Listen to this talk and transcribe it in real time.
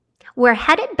We're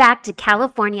headed back to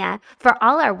California. For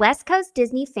all our West Coast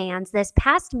Disney fans, this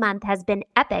past month has been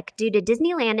epic due to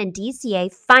Disneyland and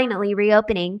DCA finally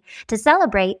reopening. To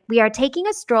celebrate, we are taking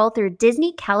a stroll through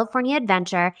Disney California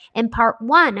Adventure in part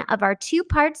one of our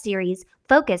two-part series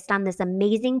focused on this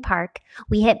amazing park.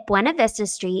 We hit Buena Vista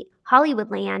Street,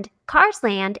 Hollywoodland, Cars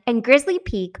Land, and Grizzly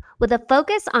Peak with a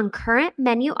focus on current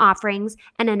menu offerings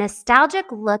and a nostalgic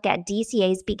look at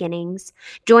DCA's beginnings.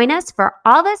 Join us for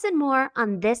all this and more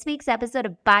on this week's episode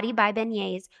of Body by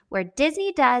Beignets, where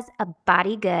Disney does a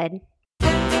body good.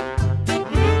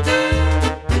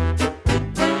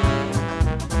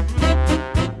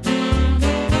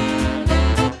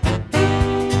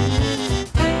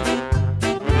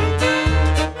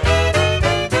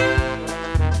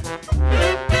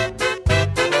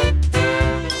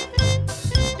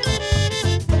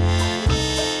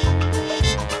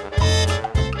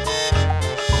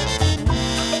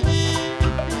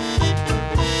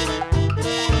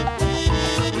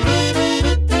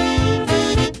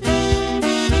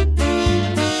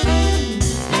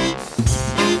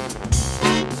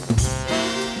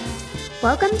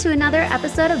 Welcome to another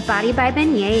episode of Body by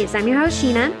Beignets. I'm your host,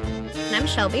 Sheena. And I'm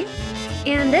Shelby.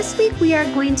 And this week we are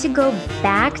going to go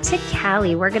back to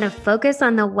Cali. We're going to focus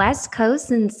on the West Coast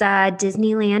since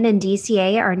Disneyland and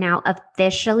DCA are now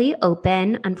officially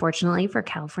open, unfortunately for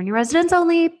California residents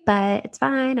only, but it's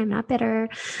fine. I'm not bitter.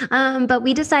 But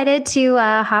we decided to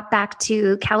hop back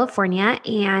to California,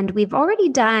 and we've already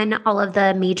done all of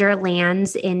the major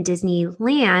lands in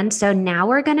Disneyland. So now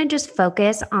we're going to just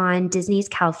focus on Disney's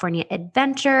California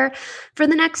Adventure for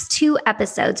the next two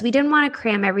episodes. We didn't want to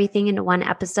cram everything into one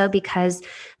episode because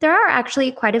there are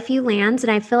actually quite a few lands, and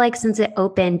I feel like since it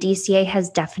opened, DCA has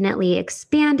definitely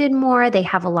expanded more. They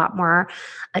have a lot more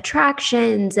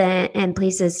attractions and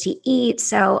places to eat.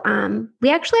 So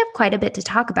we actually have quite a bit to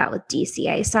talk about with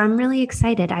DCA. So I'm really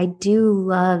excited. I do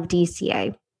love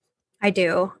DCA. I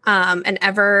do.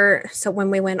 So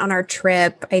when we went on our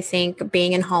trip, I think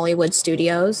being in Hollywood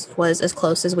Studios was as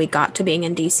close as we got to being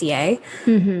in DCA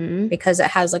because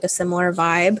it has like a similar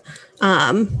vibe.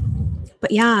 But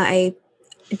yeah,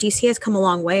 DC has come a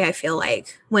long way. I feel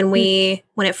like when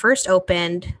it first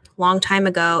opened a long time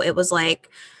ago, it was like,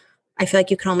 I feel like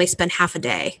you can only spend half a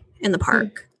day in the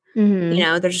park. Mm-hmm. You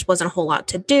know, there just wasn't a whole lot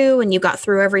to do and you got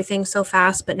through everything so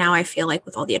fast. But now I feel like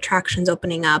with all the attractions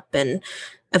opening up and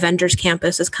Avengers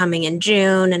Campus is coming in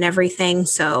June and everything.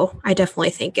 So I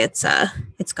definitely think it's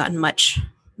gotten much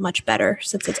better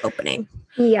since its opening.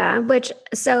 Yeah,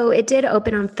 so it did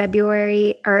open in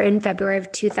February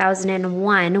of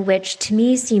 2001, which to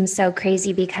me seems so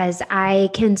crazy because I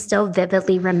can still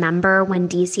vividly remember when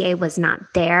DCA was not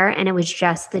there and it was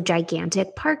just the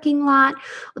gigantic parking lot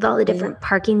with all the different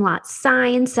parking lot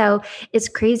signs. So it's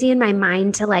crazy in my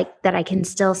mind to like that I can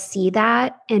still see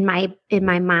that in my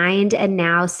mind, and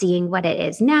now seeing what it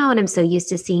is now. And I'm so used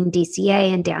to seeing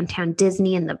DCA and Downtown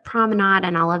Disney and the promenade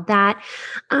and all of that.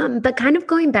 But kind of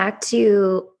going back to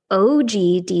OG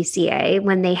DCA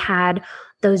when they had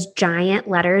those giant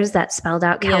letters that spelled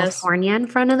out California in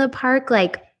front of the park,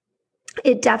 like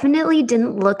it definitely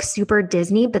didn't look super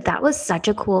Disney, but that was such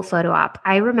a cool photo op.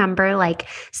 I remember like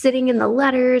sitting in the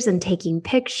letters and taking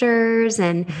pictures.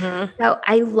 And so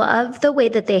I love the way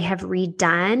that they have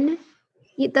redone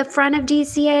the front of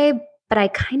DCA, but I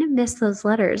kind of miss those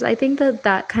letters. I think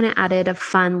that kind of added a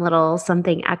fun little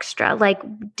something extra. Like,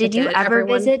 did you ever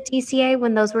visit DCA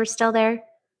when those were still there?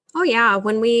 Oh yeah.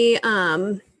 When we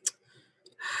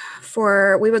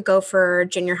would go for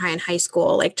junior high and high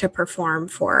school, like to perform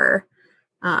for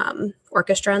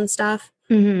orchestra and stuff.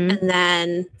 And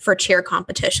then for cheer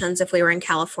competitions, if we were in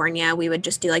California, we would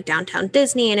just do like Downtown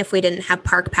Disney. And if we didn't have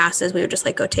park passes, we would just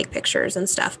like go take pictures and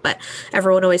stuff. But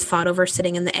everyone always fought over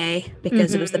sitting in the A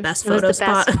because it was the best photo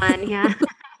spot. Best one, yeah.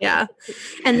 Yeah.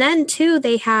 And then too,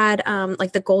 they had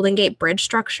like the Golden Gate Bridge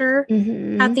structure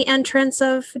at the entrance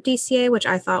of DCA, which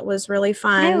I thought was really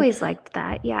fun. I always liked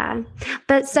that. Yeah.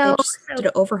 But so did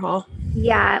an overhaul.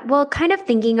 Yeah. Well, kind of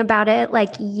thinking about it,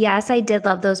 like, yes, I did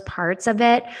love those parts of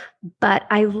it, but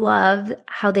I love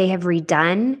how they have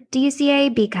redone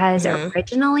DCA because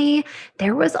originally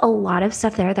there was a lot of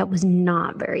stuff there that was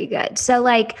not very good. So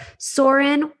like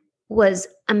Soarin' was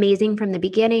amazing from the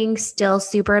beginning, still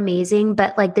super amazing,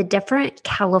 but like the different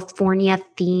California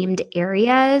themed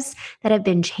areas that have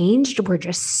been changed were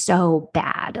just so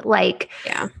bad. Like,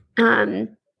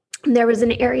 There was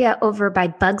an area over by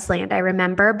Bugs Land, I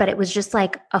remember, but it was just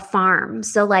like a farm.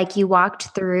 So like you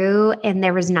walked through and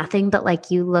there was nothing, but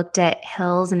like you looked at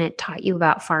hills and it taught you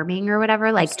about farming or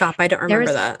whatever. Like Stop. I don't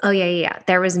remember that. Oh yeah.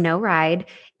 There was no ride.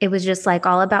 It was just like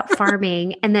all about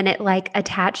farming. And then it like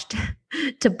attached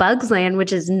to Bugs Land,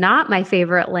 which is not my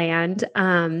favorite land.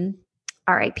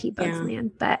 RIP Bugs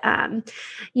Land. But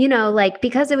like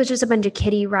because it was just a bunch of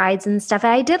kiddie rides and stuff.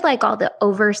 I did like all the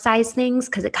oversized things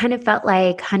because it kind of felt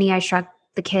like Honey, I Shrunk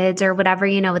the Kids or whatever,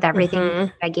 with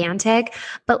everything gigantic.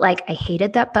 But like I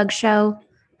hated that bug show.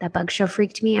 That bug show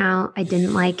freaked me out. I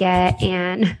didn't like it.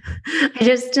 And I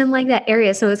just didn't like that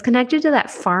area. So it was connected to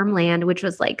that farmland, which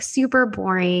was like super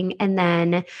boring. And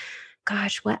then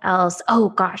gosh, what else? Oh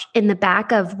gosh, in the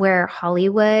back of where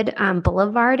Hollywood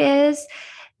Boulevard is,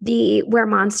 where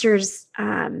Monsters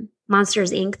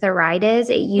Inc. the ride is,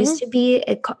 it used to be,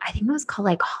 I think it was called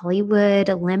like Hollywood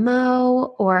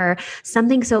Limo or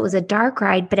something. So it was a dark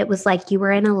ride, but it was like you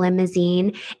were in a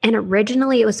limousine. And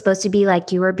originally it was supposed to be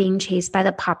like you were being chased by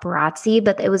the paparazzi,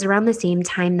 but it was around the same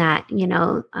time that,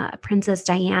 Princess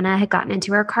Diana had gotten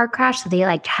into her car crash. So they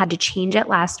like had to change it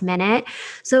last minute.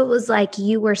 So it was like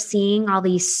you were seeing all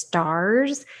these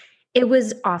stars. It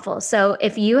was awful. So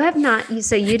if you have not,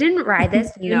 so you didn't ride this,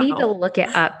 you need to look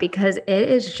it up because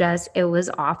it was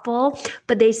awful,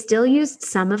 but they still used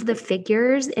some of the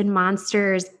figures in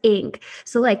Monsters Inc.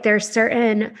 So like there's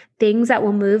certain things that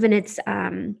will move and it's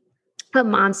a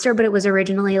monster, but it was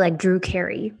originally like Drew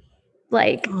Carey.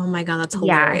 Like, oh my God, that's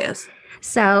hilarious. Yeah.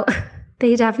 So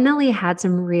they definitely had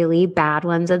some really bad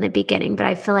ones in the beginning, but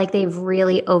I feel like they've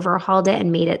really overhauled it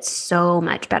and made it so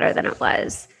much better than it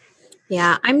was.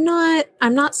 Yeah, I'm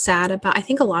not sad about, I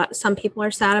think some people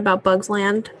are sad about Bugs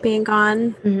Land being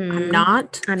gone. Mm-hmm.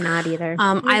 I'm not either.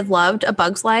 I loved A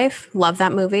Bug's Life. Love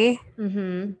that movie.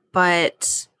 Mm-hmm.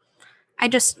 But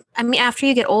after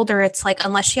you get older, it's like,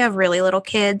 unless you have really little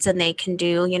kids and they can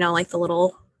do, like the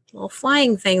little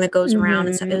flying thing that goes around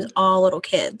and stuff, it was all little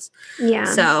kids. Yeah.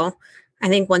 So I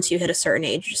think once you hit a certain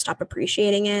age, you stop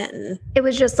appreciating it. And it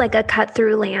was just like a cut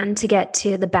through land to get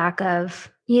to the back of,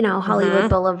 Hollywood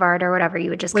Boulevard or whatever. You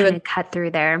would just kind of cut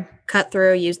through there. Cut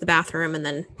through, use the bathroom, and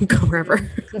then go wherever.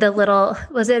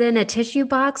 Was it in a tissue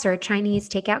box or a Chinese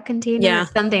takeout container or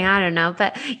something? I don't know.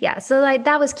 But yeah, so like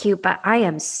that was cute. But I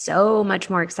am so much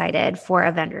more excited for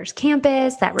Avengers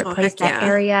Campus that replaced that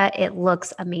area. It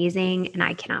looks amazing and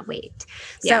I cannot wait.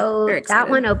 So that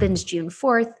one opens June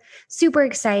 4th. Super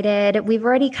excited. We've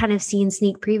already kind of seen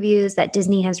sneak previews that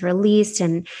Disney has released,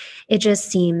 and it just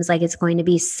seems like it's going to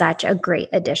be such a great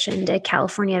addition to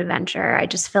California Adventure. I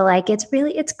just feel like it's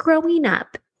growing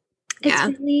up.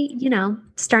 It's really,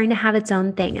 starting to have its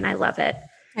own thing, and I love it.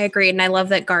 I agree. And I love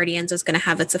that Guardians is going to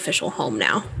have its official home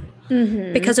now.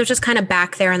 Mm-hmm. Because it was just kind of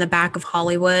back there in the back of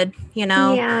Hollywood,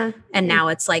 Yeah. And now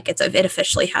it's like it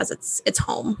officially has its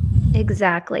home.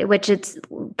 Exactly, which it's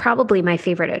probably my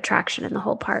favorite attraction in the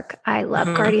whole park. I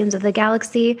love Guardians of the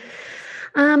Galaxy.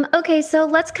 Okay, so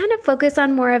let's kind of focus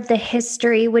on more of the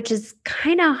history, which is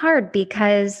kind of hard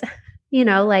because,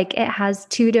 like it has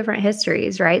two different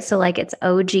histories, right? So like it's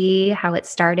OG, how it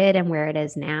started and where it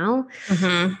is now.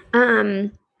 Mm-hmm.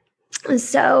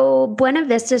 So Buena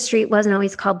Vista Street wasn't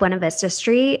always called Buena Vista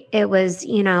Street. It was,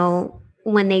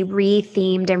 when they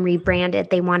rethemed and rebranded,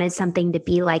 they wanted something to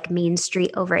be like Main Street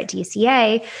over at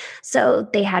DCA. So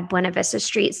they had Buena Vista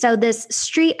Street. So this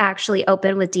street actually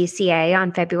opened with DCA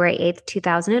on February 8th,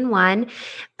 2001.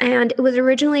 And it was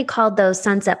originally called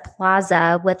Sunset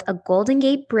Plaza with a Golden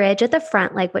Gate Bridge at the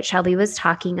front, like what Shelby was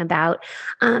talking about.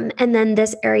 And then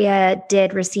this area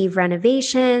did receive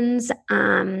renovations,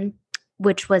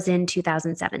 which was in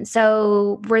 2007.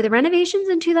 So were the renovations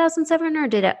in 2007 or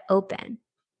did it open?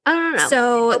 I don't know.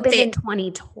 So it opened in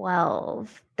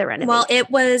 2012, the renovation.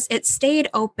 Well, it stayed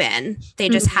open. They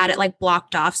just had it like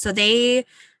blocked off. So in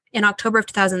October of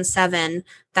 2007,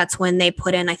 that's when they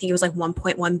put in, I think it was like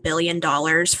 $1.1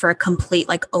 billion for a complete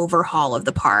like overhaul of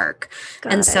the park.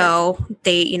 So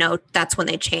they, that's when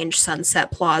they changed Sunset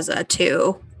Plaza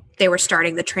to, they were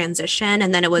starting the transition,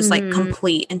 and then it was like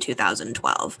complete in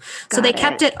 2012. So they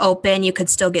kept it open. You could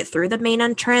still get through the main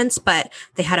entrance, but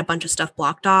they had a bunch of stuff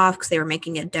blocked off because they were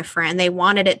making it different. And they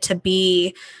wanted it to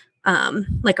be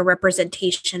like a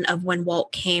representation of when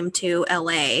Walt came to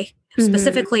LA,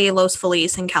 specifically Los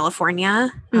Feliz in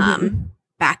California,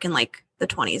 back in like the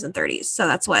 20s and 30s. So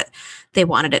that's what they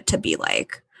wanted it to be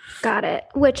like. Got it.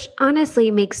 Which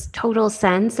honestly makes total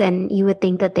sense. And you would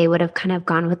think that they would have kind of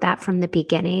gone with that from the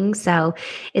beginning. So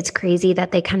it's crazy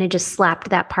that they kind of just slapped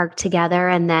that park together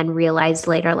and then realized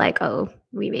later, like, oh,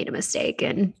 we made a mistake.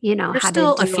 And, There's had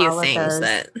still to do a few all things of those.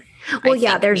 that Well,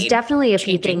 yeah, there's definitely a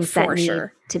few changing things that for need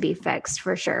sure. to be fixed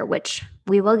for sure, which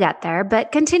we will get there.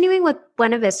 But continuing with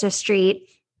Buena Vista Street,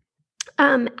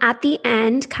 at the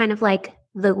end, kind of like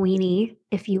the weenie,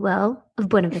 if you will, of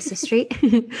Buena Vista Street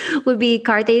would be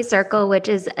Carthay Circle, which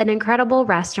is an incredible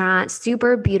restaurant,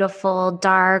 super beautiful,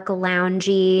 dark,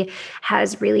 loungy,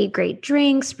 has really great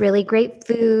drinks, really great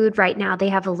food. Right now, they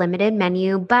have a limited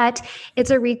menu, but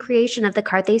it's a recreation of the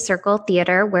Carthay Circle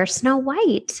Theater where Snow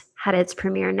White had its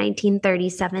premiere in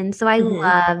 1937. So I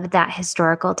love that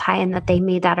historical tie-in that they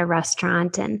made that a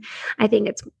restaurant, and I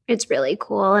think it's really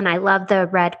cool. And I love the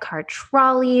red car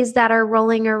trolleys that are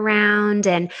rolling around,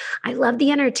 and I love the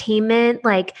entertainment.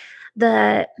 Like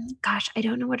I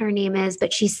don't know what her name is,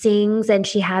 but she sings and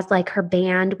she has like her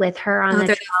band with her on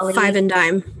the trolley. Five and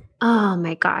Dime. Oh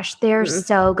my gosh, they're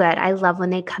so good. I love when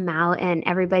they come out and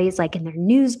everybody's like in their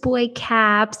newsboy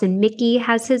caps, and Mickey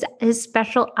has his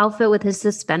special outfit with his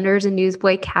suspenders and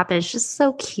newsboy cap, and it's just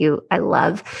so cute. I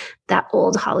love that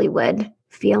old Hollywood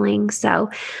feeling. So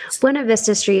Buena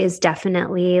Vista Street is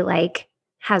definitely like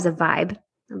has a vibe.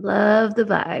 I love the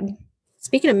vibe.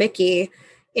 Speaking of Mickey,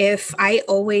 if I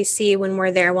always see when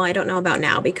we're there, well, I don't know about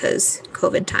now because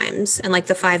COVID times, and like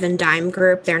the Five and Dime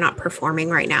group, they're not performing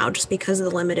right now just because of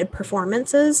the limited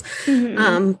performances.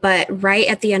 But right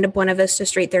at the end of Buena Vista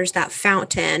Street, there's that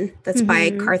fountain that's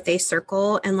by Carthay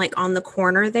Circle. And like on the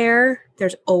corner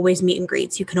there's always meet and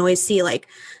greets. You can always see like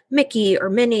Mickey or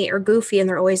Minnie or Goofy, and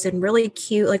they're always in really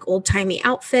cute, like old-timey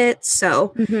outfits.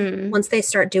 So once they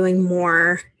start doing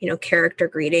more, character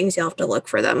greetings, you'll have to look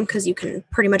for them because you can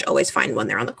pretty much always find one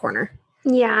there on the corner.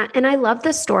 Yeah, and I love the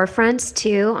storefronts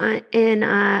too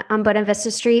on Buena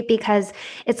Vista Street because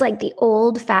it's like the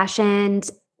old-fashioned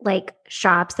like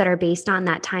shops that are based on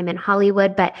that time in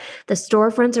Hollywood, but the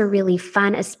storefronts are really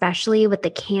fun, especially with the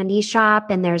candy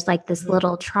shop. And there's like this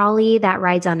little trolley that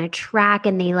rides on a track,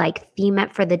 and they like theme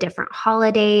it for the different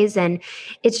holidays. And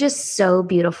it's just so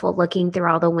beautiful looking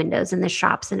through all the windows and the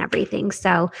shops and everything.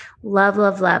 So love,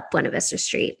 love, love Buena Vista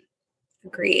Street.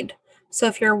 Agreed. So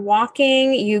if you're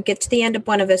walking, you get to the end of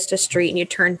Buena Vista Street and you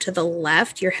turn to the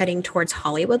left, you're heading towards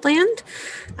Hollywoodland.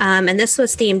 And this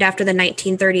was themed after the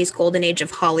 1930s golden age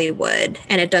of Hollywood.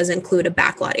 And it does include a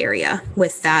backlot area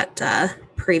with that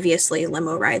previously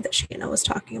limo ride that Shana was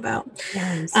talking about,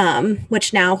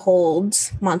 which now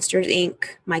holds Monsters, Inc.,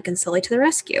 Mike and Sully to the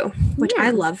Rescue, which I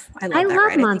love. I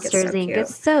love Monsters, Inc.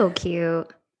 It's so cute.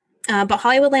 But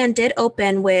Hollywoodland did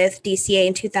open with DCA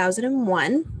in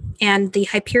 2001. And the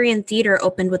Hyperion Theater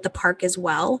opened with the park as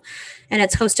well. And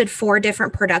it's hosted 4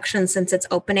 different productions since its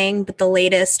opening. But the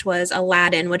latest was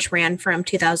Aladdin, which ran from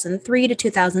 2003 to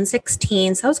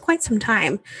 2016. So that was quite some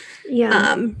time.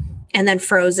 Yeah. And then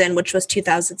Frozen, which was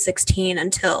 2016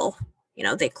 until,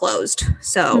 they closed.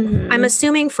 So I'm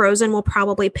assuming Frozen will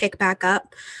probably pick back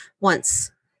up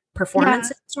once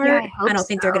performances start. Yeah, I don't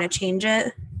think they're going to change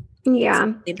it.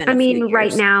 Yeah. I mean,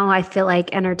 right now, I feel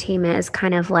like entertainment is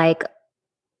kind of like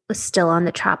still on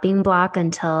the chopping block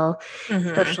until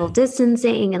social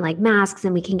distancing and like masks,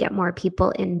 and we can get more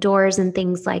people indoors and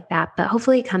things like that. But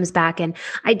hopefully it comes back. And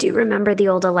I do remember the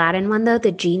old Aladdin one, though.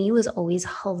 The genie was always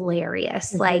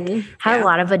hilarious. Like had a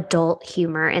lot of adult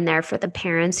humor in there for the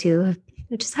parents who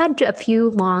just had a few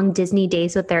long Disney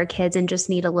days with their kids and just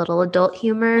need a little adult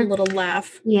humor. A little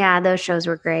laugh. Yeah, those shows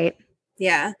were great.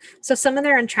 Yeah. So some of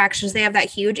their attractions, they have that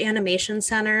huge animation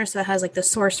center. So it has like the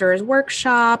Sorcerer's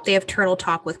Workshop. They have Turtle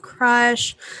Talk with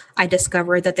Crush. I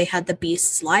discovered that they had the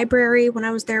Beast's Library when I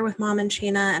was there with Mom and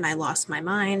Sheena, and I lost my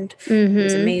mind. It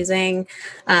was amazing.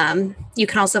 You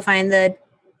can also find the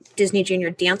Disney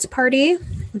Junior Dance Party,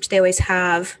 which they always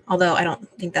have, although I don't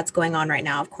think that's going on right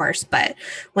now, of course. But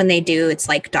when they do, it's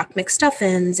like Doc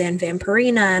McStuffins and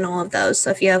Vampirina and all of those. So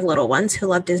if you have little ones who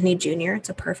love Disney Junior, it's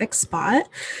a perfect spot.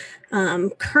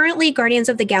 Currently, Guardians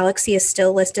of the Galaxy is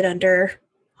still listed under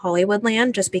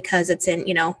Hollywoodland just because it's in,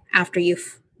 after you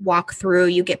walk through,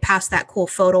 you get past that cool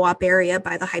photo op area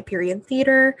by the Hyperion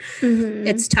Theater.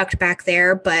 It's tucked back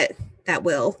there, but that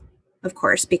will, of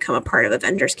course, become a part of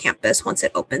Avengers Campus once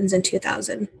it opens in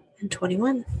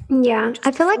 2021. Yeah,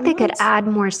 I feel like they could add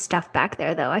more stuff back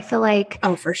there, though. I feel like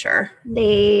for sure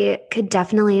they could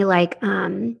definitely like,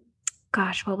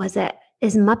 what was it?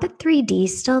 Is Muppet 3D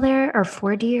still there, or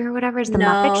 4D or whatever? Is the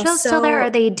Muppet Show still there? Are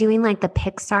they doing like the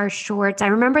Pixar shorts? I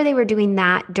remember they were doing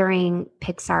that during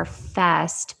Pixar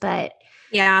Fest, but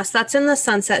yeah, so that's in the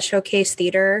Sunset Showcase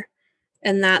Theater,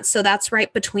 and that's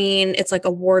right between. It's like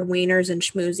Award Wieners and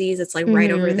Schmoozies. It's like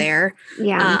right over there.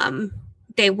 Yeah.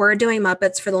 They were doing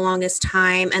Muppets for the longest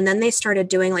time, and then they started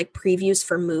doing like previews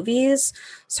for movies.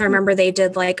 So I remember they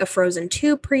did like a Frozen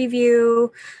 2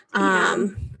 preview.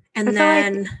 And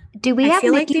then do we have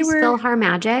feel like Mickey's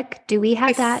PhilharMagic? Do we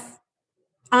have that?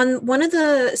 On one of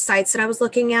the sites that I was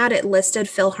looking at, it listed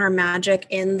PhilharMagic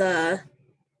in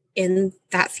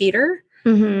that theater.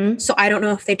 Mm-hmm. So I don't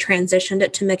know if they transitioned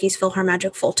it to Mickey's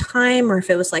PhilharMagic full time or if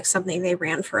it was like something they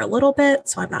ran for a little bit.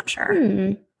 So I'm not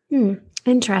sure.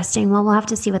 Interesting. Well, we'll have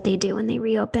to see what they do when they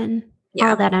reopen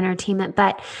all that entertainment.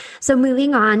 But so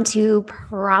moving on to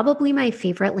probably my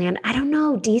favorite land. I don't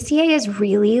know. DCA is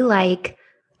really like,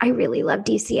 I really love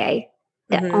DCA.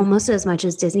 Almost as much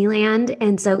as Disneyland.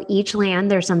 And so each land,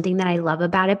 there's something that I love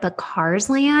about it. But Cars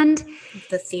Land,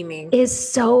 the theming is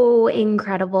so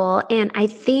incredible. And I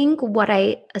think what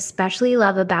I especially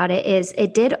love about it is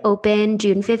it did open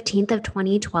June 15th of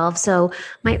 2012. So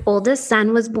my oldest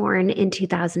son was born in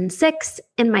 2006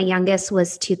 and my youngest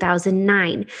was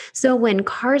 2009. So when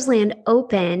Cars Land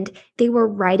opened, they were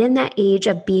right in that age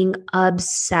of being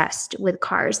obsessed with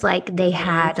cars. Like they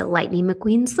had Lightning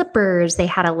McQueen slippers. They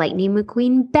had a Lightning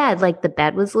McQueen bed. Like the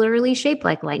bed was literally shaped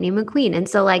like Lightning McQueen. And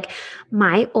so like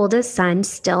my oldest son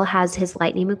still has his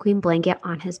Lightning McQueen blanket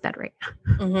on his bed right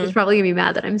now. He's probably gonna be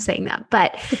mad that I'm saying that.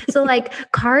 But so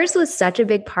like Cars was such a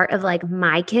big part of like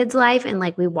my kid's life. And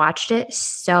like we watched it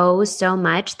so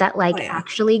much that like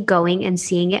actually going and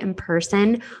seeing it in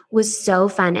person was so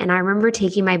fun. And I remember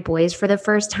taking my boys for the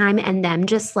first time and them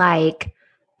just like,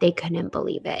 they couldn't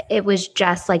believe it. It was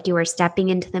just like you were stepping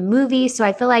into the movie. So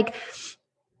I feel like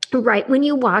right when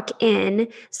you walk in,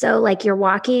 so like you're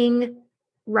walking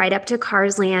right up to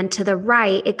Cars Land to the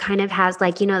right, it kind of has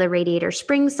like, you know, the Radiator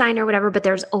Springs sign or whatever, but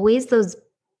there's always those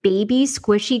baby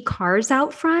squishy cars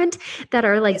out front that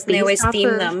are like they always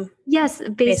theme them. Yes,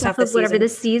 based off of whatever the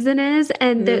season is.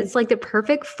 And it's like the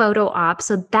perfect photo op.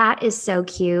 So that is so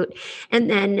cute.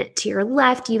 And then to your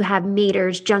left, you have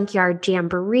Mater's Junkyard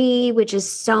Jamboree, which is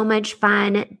so much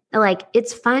fun. Like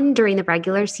it's fun during the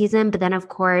regular season, but then of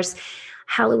course,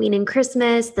 Halloween and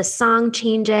Christmas, the song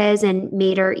changes and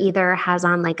Mater either has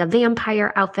on like a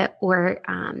vampire outfit or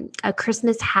a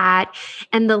Christmas hat,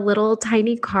 and the little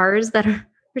tiny cars that are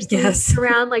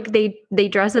around, like they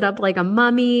dress it up like a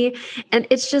mummy. And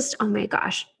it's just, oh my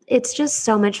gosh, it's just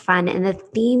so much fun. And the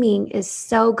theming is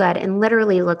so good and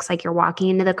literally looks like you're walking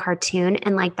into the cartoon.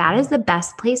 And like that is the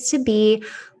best place to be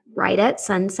right at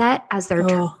sunset as they're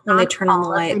when they turn on the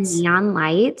lights, the neon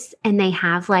lights, and they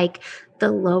have like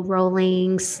the low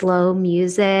rolling slow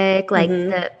music, like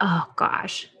oh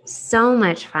gosh, so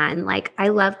much fun. Like I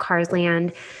love Cars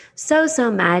Land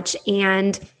so much.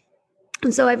 And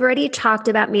so I've already talked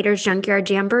about Mater's Junkyard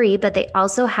Jamboree, but they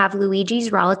also have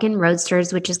Luigi's Rollickin'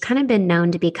 Roadsters, which has kind of been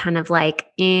known to be kind of like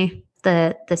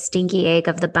the stinky egg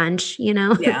of the bunch, you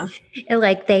know? Yeah.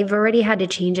 Like they've already had to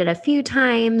change it a few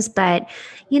times, but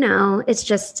you know, it's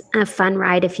just a fun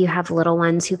ride if you have little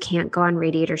ones who can't go on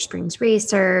Radiator Springs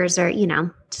Racers, or, you know,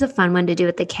 just a fun one to do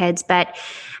with the kids. But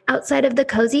outside of the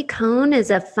Cozy Cone is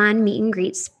a fun meet and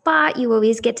greet spot. You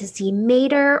always get to see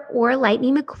Mater or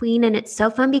Lightning McQueen, and it's so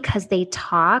fun because they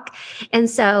talk. And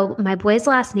so my boy's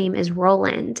last name is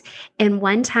Roland. And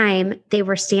one time they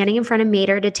were standing in front of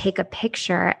Mater to take a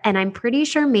picture, and I'm pretty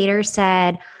sure Mater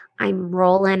said, "I'm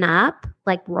rolling up,"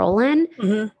 like rolling.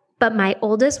 But my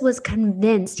oldest was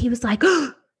convinced. He was like,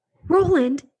 "Oh,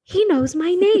 Roland, he knows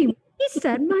my name. He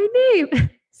said my name."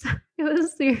 So it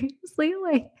was seriously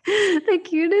like the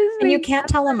cutest thing. And you can't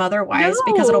tell them otherwise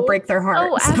because it'll break their heart.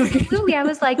 Oh, absolutely. I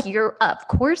was like, of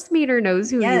course Mater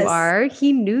knows who you are.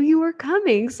 He knew you were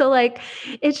coming. So like,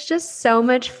 it's just so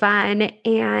much fun.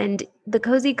 And the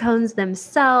Cozy Cones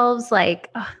themselves,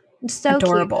 like, so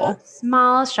adorable. Cute.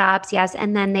 Small shops. Yes.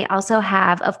 And then they also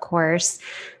have, of course,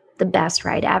 the best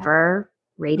ride ever,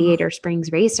 Radiator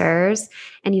Springs Racers.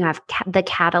 And you have the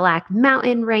Cadillac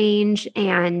Mountain Range,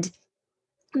 and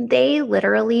they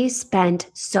literally spent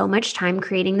so much time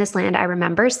creating this land. I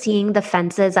remember seeing the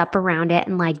fences up around it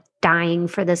and like dying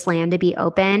for this land to be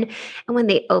open. And when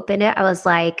they opened it, I was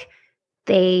like,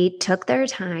 they took their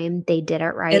time. They did it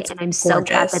right. And I'm so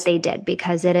glad that they did,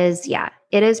 because it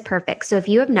is perfect. So if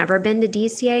you have never been to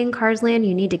DCA and Cars Land,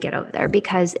 you need to get over there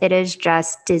because it is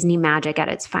just Disney magic at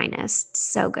its finest.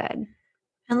 So good.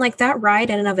 And like that ride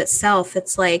in and of itself,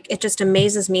 it's like, it just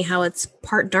amazes me how it's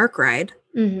part dark ride.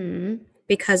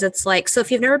 Because it's like, so if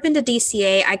you've never been to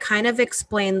DCA, I kind of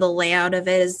explained the layout of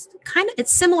it is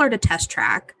it's similar to Test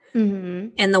Track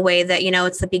in the way that, you know,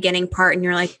 it's the beginning part and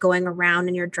you're like going around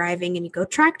and you're driving and you go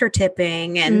tractor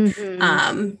tipping and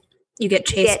you get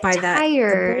chased by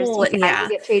tires. You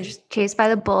get chased by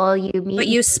the bull. But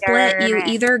you split, you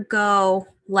either go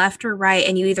left or right,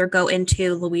 and you either go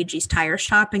into Luigi's tire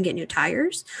shop and get new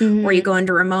tires, Mm-hmm. or you go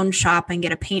into Ramon's shop and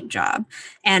get a paint job.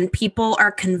 And people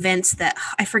are convinced that,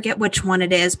 I forget which one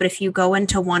it is, but if you go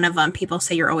into one of them, people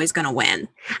say you're always going to win.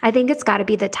 I think it's got to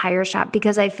be the tire shop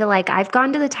because I feel like I've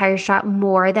gone to the tire shop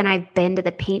more than I've been to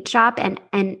the paint shop, and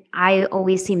I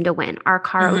always seem to win. Our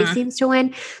car always seems to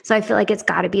win, so I feel like it's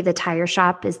got to be the tire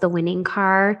shop is the winning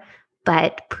car.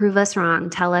 But prove us wrong.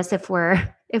 Tell us if we're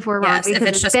wrong, Yes, because if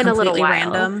it's just been a little completely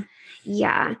while. random.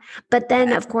 Yeah. But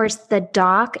then, of course, the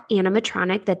Doc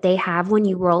animatronic that they have when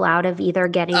you roll out of either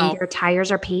getting your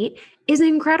tires or paint is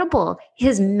incredible.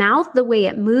 His mouth, the way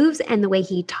it moves and the way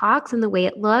he talks and the way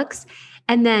it looks.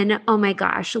 And then, oh my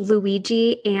gosh,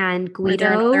 Luigi and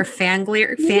Guido. Their fan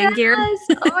gear. Yes.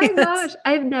 Oh my gosh.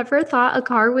 I've never thought a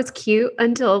car was cute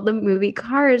until the movie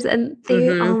Cars. And they,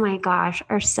 oh my gosh,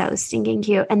 are so stinking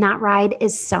cute. And that ride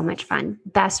is so much fun.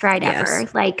 Best ride ever.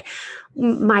 Like,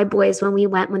 my boys, when we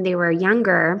went when they were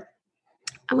younger,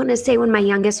 I want to say when my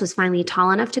youngest was finally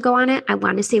tall enough to go on it, I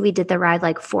want to say we did the ride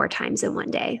like 4 times in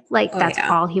one day. Like that's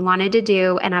all he wanted to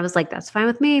do. And I was like, that's fine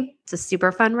with me. It's a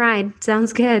super fun ride.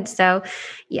 Sounds good. So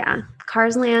yeah,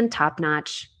 Cars Land, top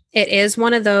notch. It is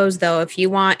one of those though, if you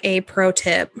want a pro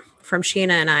tip from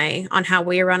Sheena and I on how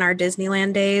we run our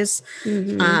Disneyland days.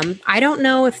 I don't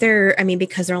know if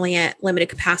because they're only at limited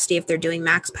capacity, if they're doing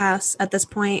Max Pass at this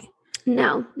point.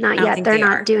 No, not yet. They're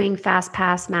not doing Fast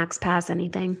Pass, Max Pass,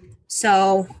 anything.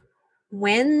 So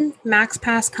when Max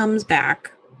Pass comes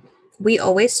back, we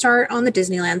always start on the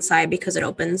Disneyland side because it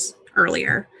opens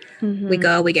earlier. We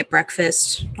go, we get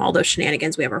breakfast, all those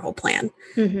shenanigans. We have our whole plan.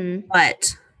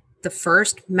 But the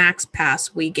first Max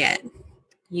Pass we get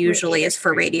usually is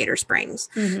for Radiator Springs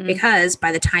because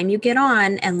by the time you get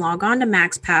on and log on to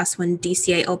Max Pass when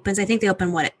DCA opens, I think they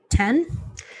open at 10?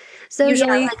 So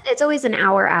usually, it's always an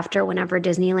hour after whenever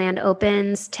Disneyland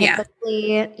opens,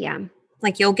 typically. Yeah.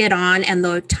 Like you'll get on and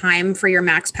the time for your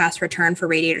Max Pass return for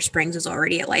Radiator Springs is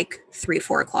already at like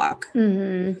 3-4 o'clock.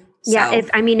 So, yeah.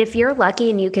 If you're lucky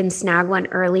and you can snag one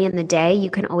early in the day, you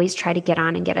can always try to get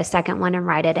on and get a second one and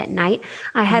ride it at night.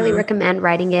 I highly recommend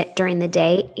riding it during the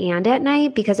day and at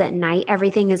night because at night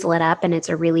everything is lit up and it's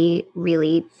a really,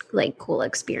 really like cool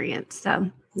experience.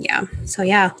 So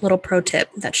little pro tip.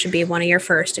 That should be one of your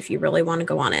first if you really want to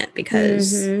go on it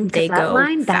because they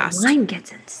go fast. That line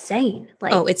gets insane.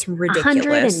 Like, it's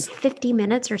ridiculous. 150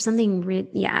 minutes or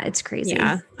something. It's crazy.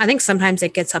 Yeah. I think sometimes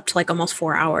it gets up to like almost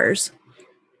 4 hours.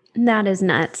 That is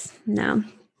nuts. No.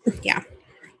 Yeah.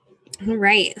 All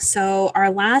right. So our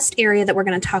last area that we're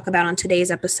going to talk about on today's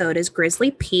episode is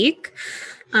Grizzly Peak.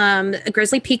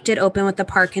 Grizzly Peak did open with the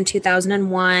park in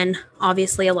 2001.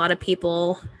 Obviously, a lot of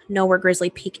people know where Grizzly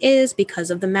Peak is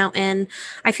because of the mountain.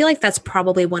 I feel like that's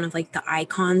probably one of like the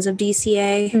icons of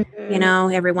DCA. You know,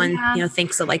 everyone,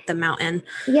 thinks of like the mountain.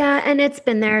 Yeah. And it's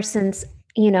been there since,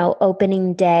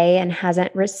 opening day and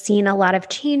hasn't seen a lot of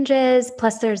changes.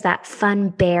 Plus there's that fun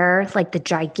bear, like the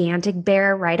gigantic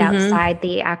bear right outside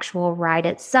the actual ride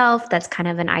itself. That's kind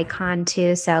of an icon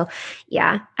too. So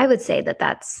yeah, I would say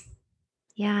that's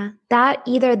that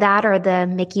either that or the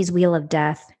Mickey's Wheel of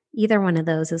Death. Either one of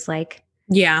those is like,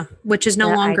 which is no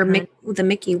longer the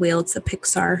Mickey wheel. It's the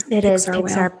Pixar. It is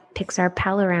Pixar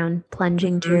pal around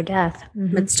plunging to your death.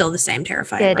 It's still the same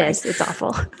terrifying. It is. It's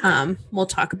awful. We'll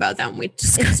talk about that when we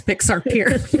discuss Pixar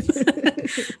Pier.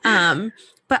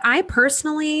 But I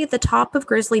personally, the top of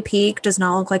Grizzly Peak does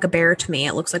not look like a bear to me.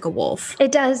 It looks like a wolf.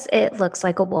 It does. It looks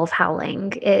like a wolf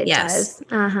howling. It does.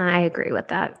 I agree with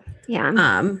that.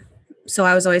 Yeah. So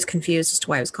I was always confused as to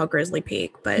why it was called Grizzly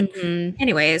Peak. But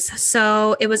anyways,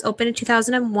 so it was opened in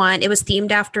 2001. It was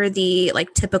themed after the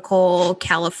like typical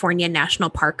California national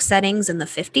park settings in the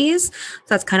 50s. So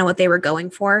that's kind of what they were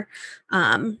going for.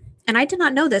 And I did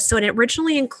not know this. So it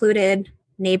originally included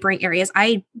neighboring areas.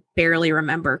 I barely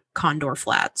remember Condor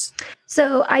Flats.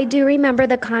 So I do remember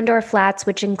the Condor Flats,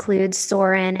 which includes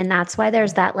Soarin', and that's why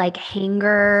there's that like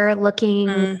hangar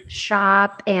looking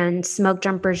shop and Smoke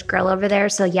Jumper's Grill over there.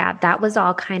 So yeah, that was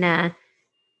all kind of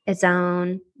its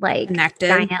own like connected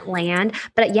giant land.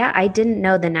 But yeah, I didn't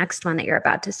know the next one that you're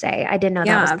about to say. I didn't know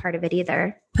that was part of it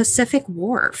either. Pacific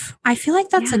Wharf. I feel like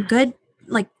that's a good,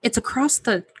 like it's across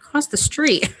the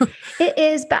street. It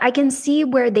is, but I can see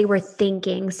where they were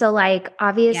thinking. So like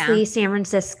obviously San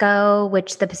Francisco,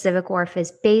 which the Pacific Wharf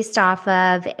is based off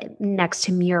of, next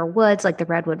to Muir Woods, like the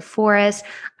Redwood Forest.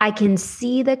 I can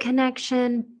see the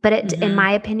connection, but it, in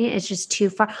my opinion, it's just too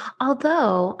far.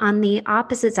 Although on the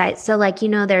opposite side, so like,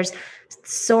 there's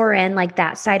Soarin', like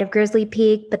that side of Grizzly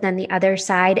Peak, but then the other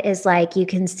side is like, you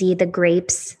can see the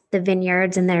grapes, the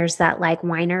vineyards, and there's that like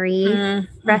winery.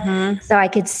 So I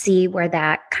could see where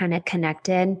that kind of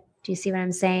connected. Do you see what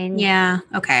I'm saying? Yeah.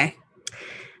 Okay.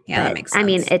 Yeah, but, that makes sense. I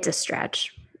mean, it's a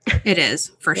stretch. It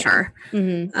is for sure.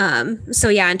 Mm-hmm. So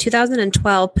yeah, in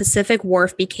 2012, Pacific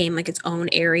Wharf became like its own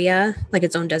area, like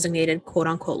its own designated quote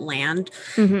unquote land.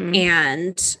 Mm-hmm.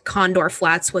 And Condor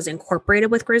Flats was incorporated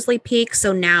with Grizzly Peak.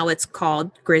 So now it's called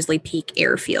Grizzly Peak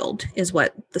Airfield is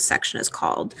what the section is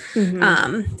called.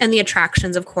 Mm-hmm. And the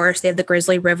attractions, of course, they have the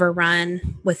Grizzly River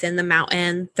Run within the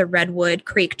mountain, the Redwood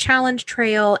Creek Challenge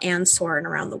Trail, and Soarin'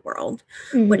 Around the World,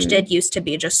 which did used to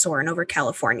be just Soarin' over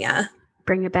California.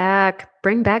 Bring it back.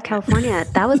 Bring back California.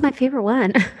 That was my favorite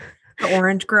one. The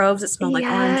orange groves that smell like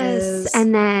oranges.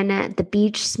 And then the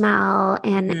beach smell.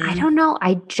 And I don't know,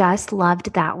 I just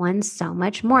loved that one so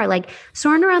much more. Like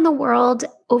Soaring Around the World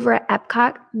over at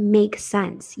Epcot makes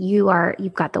sense.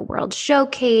 You've got the World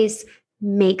Showcase,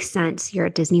 makes sense. You're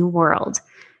at Disney World.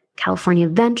 California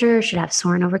Adventure should have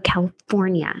Soaring Over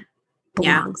California.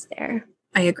 Belongs there.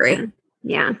 I agree.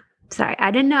 Yeah. Sorry,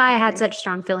 I didn't know I had such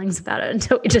strong feelings about it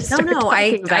until we just started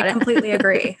talking about it. I completely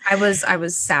agree. I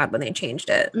was sad when they changed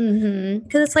it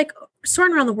because it's like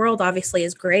Soaring Around the World obviously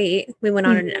is great. We went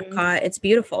on an Epcot; it's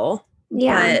beautiful.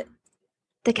 Yeah, but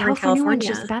the California one's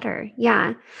just better.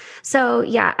 Yeah. So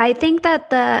yeah, I think that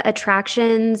the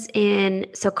attractions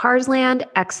Cars Land,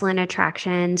 excellent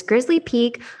attractions. Grizzly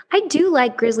Peak, I do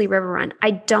like Grizzly River Run.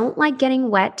 I don't like getting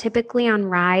wet typically on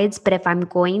rides, but if I'm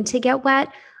going to get wet,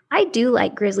 I do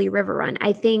like Grizzly River Run.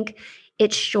 I think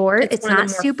it's short. It's not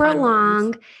super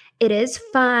long. It is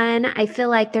fun. I feel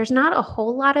like there's not a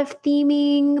whole lot of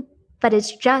theming, but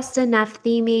it's just enough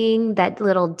theming. That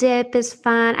little dip is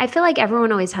fun. I feel like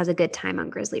everyone always has a good time on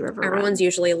Grizzly River Run. Everyone's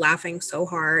usually laughing so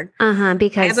hard.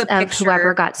 Because of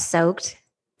whoever got soaked.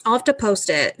 I'll have to post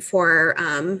it for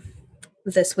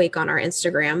this week on our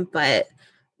Instagram, but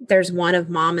there's one of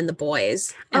Mom and the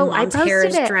boys. And Mom's hair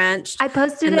is drenched. I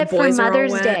posted it for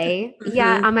Mother's Day.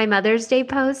 Yeah, on my Mother's Day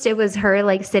post, it was her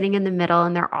like sitting in the middle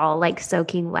and they're all like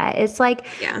soaking wet. It's like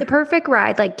the perfect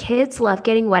ride. Like kids love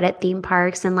getting wet at theme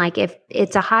parks. And like if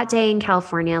it's a hot day in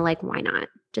California, like why not?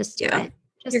 Just do it.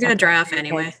 You're going to dry off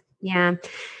anyway. Yeah.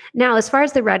 Now, as far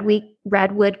as the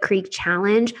Redwood Creek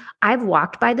Challenge, I've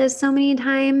walked by this so many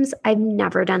times. I've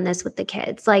never done this with the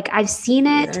kids. Like I've seen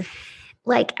it.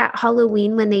 Like at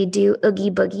Halloween when they do Oogie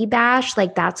Boogie Bash,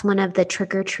 like that's one of the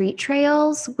trick or treat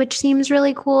trails, which seems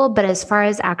really cool. But as far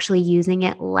as actually using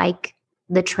it like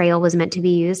the trail was meant to be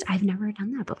used, I've never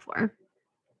done that before.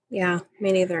 Yeah,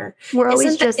 me neither. We're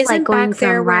always just like going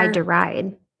from ride to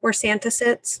ride. Where Santa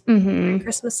sits at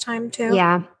Christmas time too.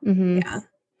 Yeah. Yeah.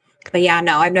 But yeah,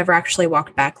 no, I've never actually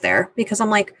walked back there because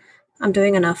I'm like, I'm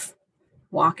doing enough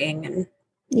walking and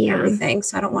everything.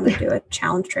 So I don't want to do a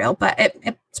challenge trail, but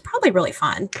it's probably really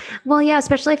fun. Well, yeah,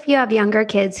 especially if you have younger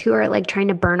kids who are like trying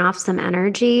to burn off some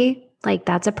energy, like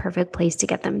that's a perfect place to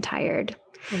get them tired.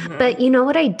 But you know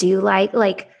what I do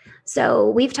like, so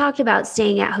we've talked about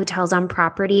staying at hotels on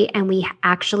property, and we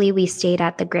stayed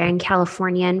at the Grand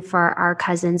Californian for our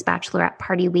cousin's bachelorette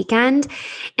party weekend.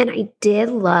 And I did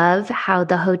love how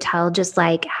the hotel just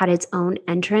like had its own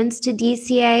entrance to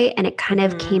DCA, and it kind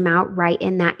of came out right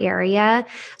in that area.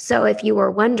 So if you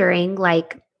were wondering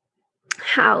like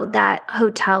how that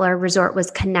hotel or resort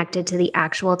was connected to the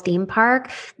actual theme park,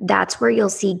 that's where you'll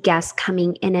see guests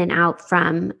coming in and out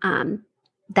from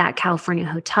that California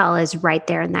hotel is right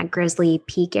there in that Grizzly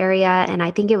Peak area. And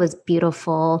I think it was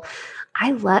beautiful.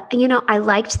 I liked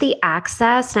the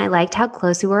access and I liked how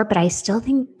close we were, but I still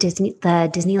think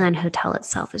the Disneyland Hotel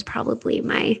itself is probably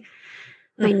my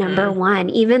number one,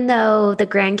 even though the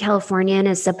Grand Californian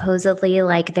is supposedly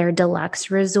like their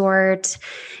deluxe resort.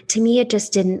 To me, it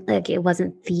just didn't it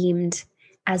wasn't themed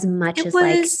as much as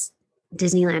like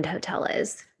Disneyland Hotel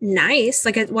is. Nice.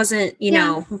 Like it wasn't,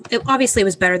 it obviously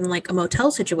was better than like a motel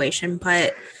situation,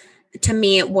 but to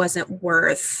me, it wasn't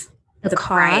worth the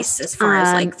price as far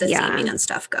as like the theming and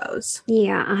stuff goes.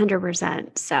 Yeah,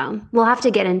 100%. So we'll have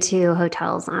to get into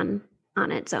hotels on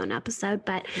its own episode.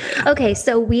 But okay,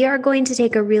 so we are going to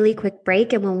take a really quick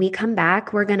break. And when we come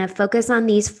back, we're going to focus on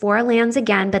these 4 lands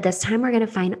again, but this time we're going to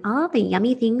find all the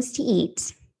yummy things to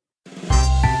eat.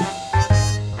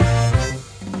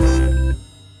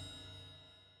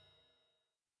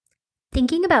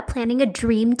 Thinking about planning a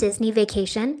dream Disney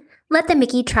vacation? Let the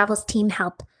Mickey Travels team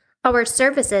help. Our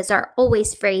services are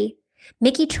always free.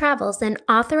 Mickey Travels, an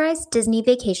authorized Disney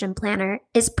vacation planner,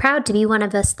 is proud to be one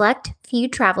of the select few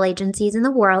travel agencies in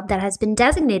the world that has been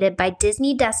designated by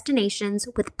Disney Destinations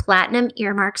with Platinum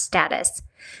Earmark status.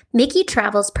 Mickey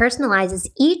Travels personalizes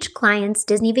each client's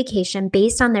Disney vacation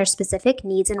based on their specific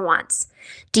needs and wants.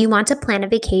 Do you want to plan a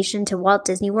vacation to Walt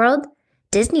Disney World?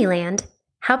 Disneyland?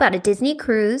 How about a Disney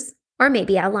cruise? Or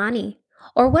maybe Aulani?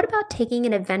 Or what about taking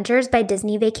an Adventures by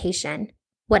Disney vacation?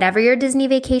 Whatever your Disney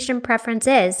vacation preference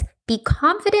is, be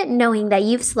confident knowing that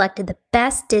you've selected the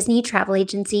best Disney travel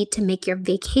agency to make your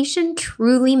vacation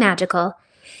truly magical.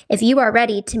 If you are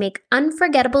ready to make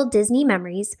unforgettable Disney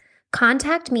memories,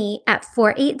 contact me at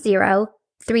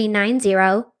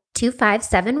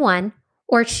 480-390-2571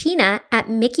 or Sheena at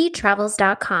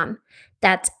mickeytravels.com.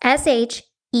 That's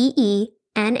SHEENA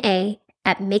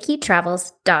at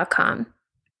mickeytravels.com.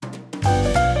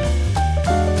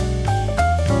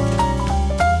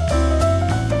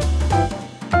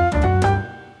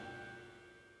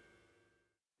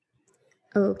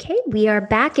 Okay, we are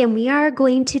back and we are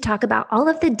going to talk about all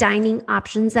of the dining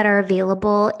options that are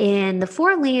available in the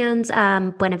four lands,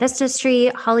 Buena Vista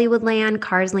Street, Hollywoodland,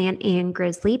 Carsland, and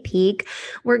Grizzly Peak.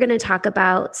 We're going to talk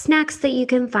about snacks that you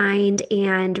can find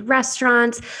and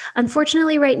restaurants.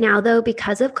 Unfortunately, right now, though,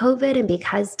 because of COVID and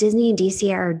because Disney and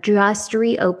DCA are just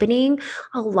reopening,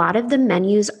 a lot of the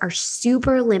menus are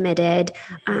super limited,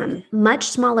 much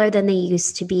smaller than they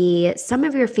used to be. Some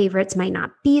of your favorites might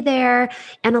not be there,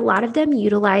 and a lot of them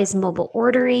utilize mobile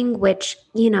ordering, which,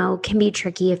 can be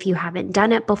tricky if you haven't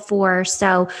done it before.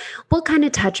 So we'll kind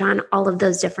of touch on all of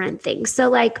those different things.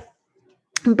 So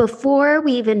before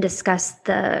we even discuss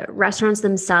the restaurants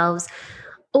themselves,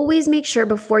 always make sure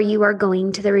before you are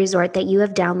going to the resort that you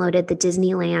have downloaded the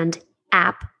Disneyland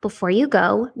app before you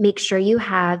go. Make sure you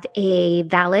have a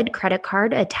valid credit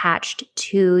card attached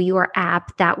to your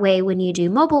app. That way, when you do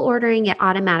mobile ordering, it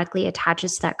automatically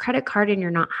attaches to that credit card and you're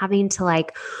not having to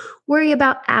worry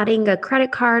about adding a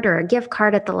credit card or a gift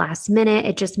card at the last minute.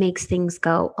 It just makes things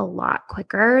go a lot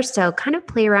quicker. So kind of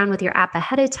play around with your app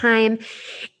ahead of time.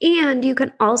 And you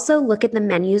can also look at the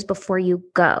menus before you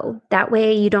go. That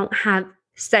way you don't have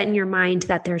set in your mind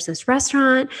that there's this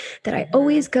restaurant that I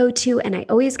always go to and I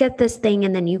always get this thing,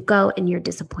 and then you go and you're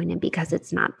disappointed because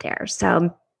it's not there.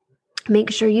 So make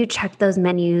sure you check those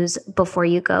menus before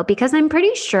you go, because I'm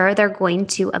pretty sure they're going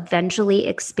to eventually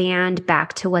expand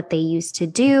back to what they used to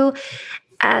do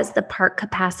as the park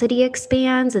capacity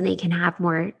expands and they can have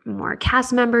more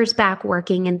cast members back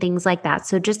working and things like that.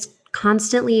 So just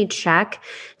constantly check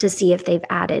to see if they've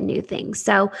added new things.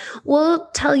 So we'll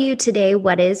tell you today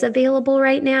what is available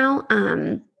right now,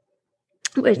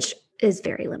 which is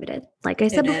very limited. Like I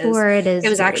said before, it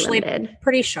was actually limited.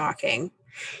 Pretty shocking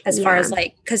as far as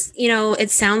because, it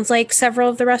sounds like several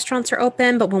of the restaurants are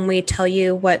open, but when we tell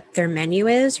you what their menu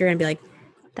is, you're going to be like,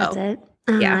 that's it.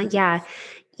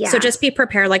 Yeah. So just be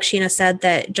prepared. Like Sheena said,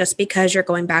 that just because you're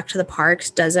going back to the parks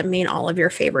doesn't mean all of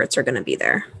your favorites are going to be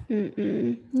there.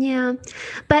 Yeah.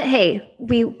 But hey,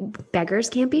 beggars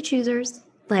can't be choosers.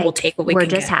 We'll take what we're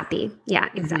just happy. Yeah,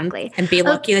 exactly. And be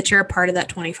lucky that you're a part of that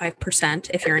 25%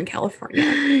 if you're in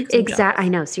California. Exactly. I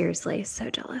know. Seriously.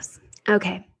 So jealous.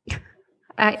 Okay.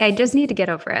 I just need to get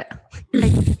over it.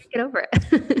 Get over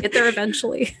it. Get there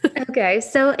eventually. Okay.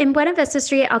 So in Buena Vista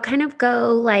Street, I'll kind of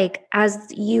go as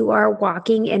you are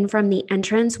walking in from the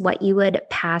entrance, what you would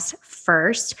pass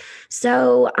first.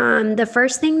 So the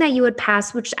first thing that you would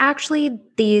pass, which actually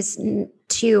these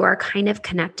two are kind of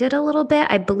connected a little bit.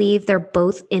 I believe they're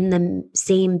both in the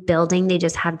same building. They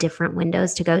just have different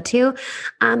windows to go to.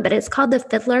 But it's called the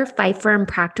Fiddler, Fifer, and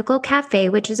Practical Cafe,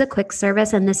 which is a quick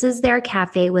service. And this is their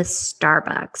cafe with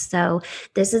Starbucks. So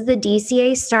this is the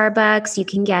DCA Starbucks. You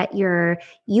can get your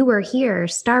You Were Here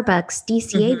Starbucks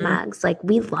DCA mugs.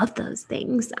 We love those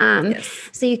things. Yes.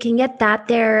 So you can get that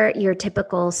there, your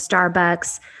typical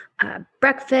Starbucks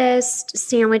breakfast,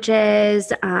 sandwiches,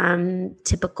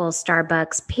 typical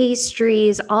Starbucks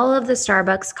pastries, all of the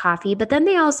Starbucks coffee. But then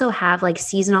they also have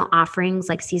seasonal offerings,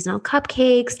 like seasonal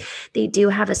cupcakes. They do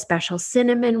have a special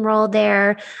cinnamon roll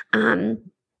there.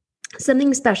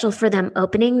 Something special for them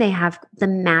opening, they have the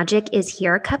Magic is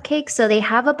Here cupcake. So they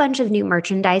have a bunch of new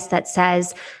merchandise that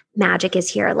says Magic is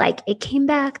here. It came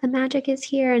back, the Magic is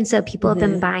here. And so people have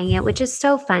been buying it, which is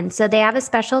so fun. So they have a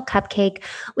special cupcake,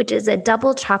 which is a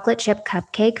double chocolate chip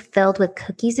cupcake filled with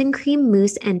cookies and cream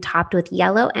mousse and topped with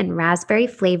yellow and raspberry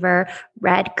flavor,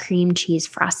 red cream cheese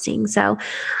frosting. So,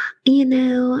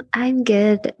 I'm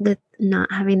good with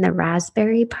not having the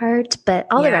raspberry part, but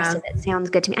all the rest of it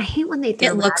sounds good to me. I hate when they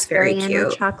throw raspberry in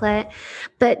on chocolate,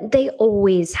 but they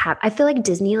always have. I feel like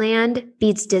Disneyland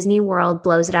beats Disney World,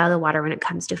 blows it out of the water when it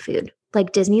comes to food.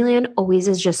 Disneyland always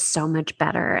is just so much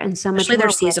better and so much more their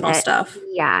seasonal stuff.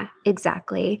 Yeah,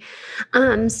 exactly.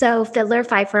 So Fiddler,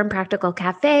 Fifer, and Practical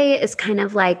Cafe is kind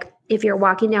of if you're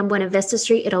walking down Buena Vista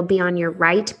Street, it'll be on your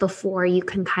right before you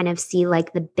can kind of see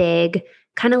the big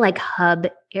kind of hub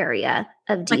area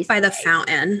of DC. By the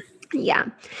fountain. Yeah.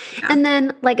 Yeah. And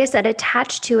then, like I said,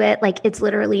 attached to it, like it's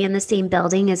literally in the same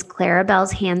building as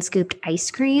Clarabelle's hand scooped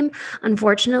ice cream.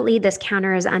 Unfortunately, this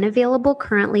counter is unavailable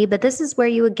currently, but this is where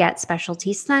you would get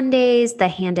specialty sundaes, the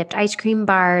hand dipped ice cream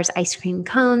bars, ice cream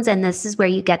cones, and this is where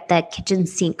you get the kitchen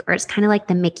sink, or it's kind of like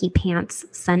the Mickey Pants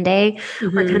sundae,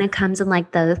 where it kind of comes in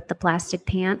like the plastic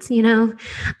pants, you know?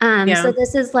 So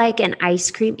this is like an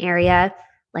ice cream area.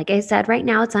 Like I said, right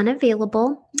now it's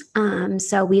unavailable.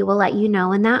 So we will let you know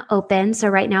when that opens. So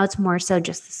right now it's more so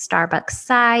just the Starbucks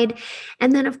side.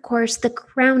 And then, of course, the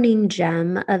crowning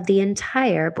gem of the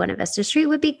entire Buena Vista Street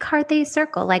would be Carthay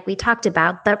Circle, like we talked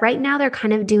about. But right now they're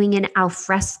kind of doing an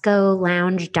alfresco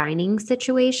lounge dining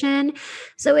situation.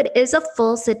 So it is a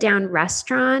full sit down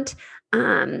restaurant,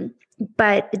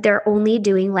 but they're only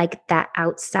doing like that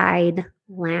outside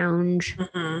lounge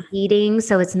eating.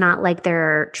 So it's not like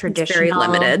their traditional very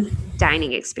limited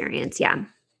dining experience. Yeah.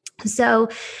 So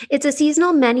it's a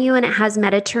seasonal menu and it has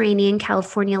Mediterranean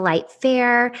California light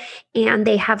fare, and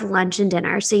they have lunch and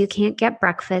dinner. So you can't get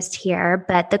breakfast here,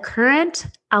 but the current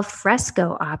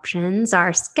alfresco options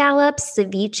are scallops,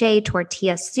 ceviche,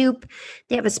 tortilla soup.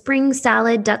 They have a spring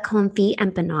salad, duck confit,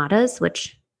 empanadas,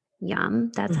 which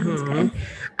yum, that sounds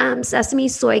good. Sesame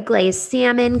soy glazed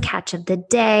salmon, catch of the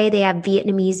day. They have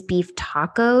Vietnamese beef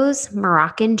tacos,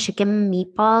 Moroccan chicken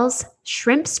meatballs,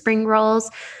 shrimp spring rolls.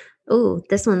 Ooh,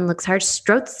 this one looks hard.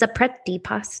 Strozzapreti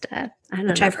pasta. I don't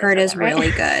know. Which I've heard is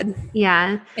really good.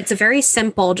 Yeah. It's a very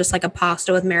simple, just like a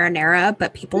pasta with marinara,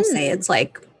 but people say it's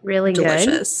like really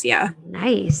delicious. Good. Yeah.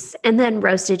 Nice. And then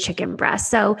roasted chicken breast.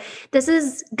 So this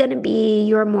is going to be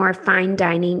your more fine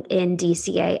dining in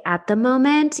DCA at the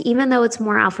moment. Even though it's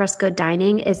more alfresco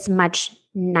dining, it's much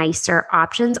nicer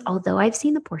options, although I've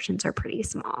seen the portions are pretty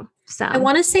small. So I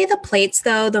want to say the plates,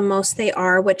 though, the most they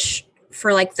are, which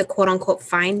for like the quote unquote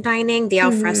fine dining, the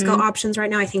alfresco options right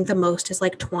now, I think the most is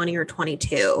like 20 or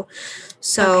 22.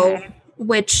 So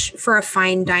which for a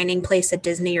fine dining place at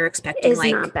Disney, you're expecting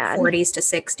like 40s to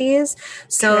 60s.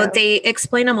 So they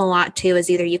explain them a lot too, as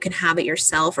either you can have it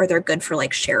yourself or they're good for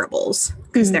like shareables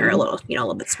because they're a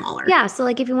little bit smaller. Yeah. So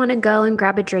like if you want to go and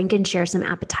grab a drink and share some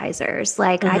appetizers,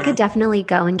 like I could definitely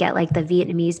go and get like the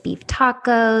Vietnamese beef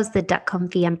tacos, the duck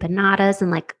confit empanadas,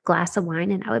 and like a glass of wine,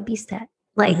 and I would be set.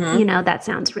 Like, that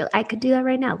sounds real. I could do that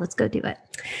right now. Let's go do it.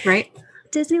 Right.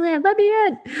 Disneyland, let me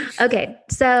in. Okay,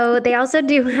 so they also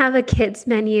do have a kids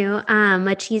menu,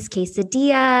 a cheese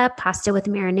quesadilla, pasta with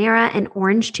marinara, and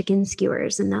orange chicken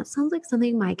skewers. And that sounds like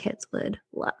something my kids would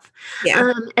love.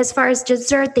 Yeah. As far as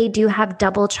dessert, they do have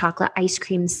double chocolate ice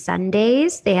cream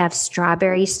sundaes. They have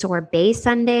strawberry sorbet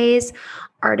sundaes,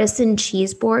 artisan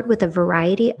cheese board with a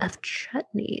variety of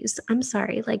chutneys. I'm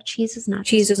sorry, like cheese is not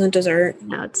cheese isn't dessert.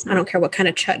 No, it's not. I don't care what kind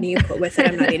of chutney you put with it.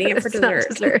 I'm not eating it for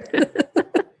dessert.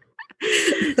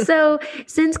 So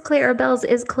since Clarabelle's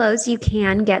is closed, you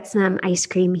can get some ice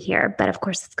cream here, but of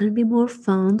course it's going to be more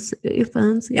fancy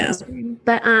ice cream.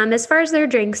 But as far as their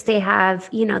drinks, they have,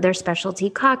 their specialty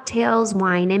cocktails,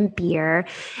 wine and beer.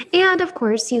 And of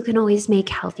course, you can always make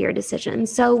healthier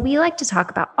decisions. So we like to talk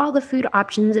about all the food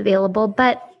options available,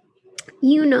 but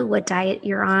you know what diet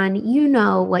you're on, you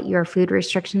know what your food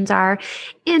restrictions are,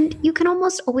 and you can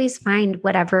almost always find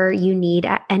whatever you need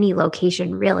at any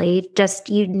location, really. Just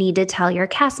you need to tell your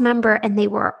cast member, and they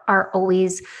are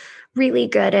always really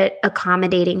good at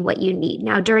accommodating what you need.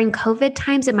 Now, during COVID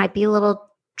times, it might be a little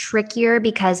trickier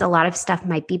because a lot of stuff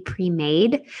might be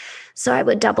pre-made. So I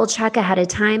would double check ahead of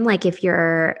time, like if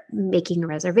you're making a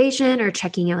reservation or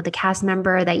checking in with a cast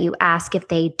member, that you ask if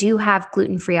they do have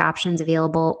gluten-free options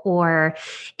available or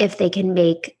if they can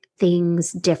make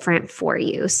things different for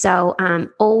you. So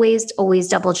always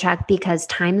double check because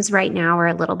times right now are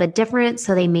a little bit different.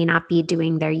 So they may not be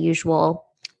doing their usual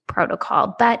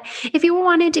protocol. But if you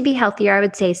wanted to be healthier, I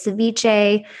would say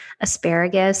ceviche,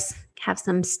 asparagus, have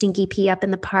some stinky pea up in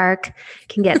the park,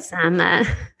 can get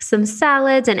some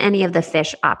salads and any of the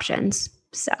fish options.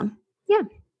 So, yeah.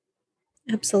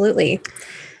 Absolutely.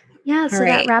 Yeah, so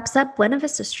that wraps up Buena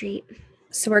Vista Street.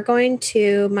 So we're going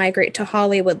to migrate to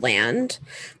Hollywoodland,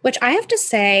 which I have to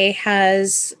say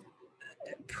has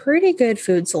pretty good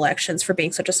food selections for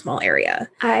being such a small area.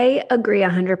 I agree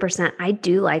 100%. I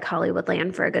do like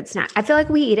Hollywoodland for a good snack. I feel like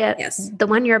we eat it. Yes. The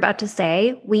one you're about to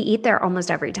say, we eat there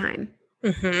almost every time.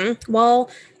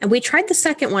 Well, and we tried the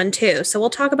second one too. So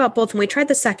we'll talk about both. And we tried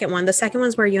the second one. The second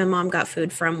one's where you and Mom got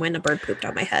food from when a bird pooped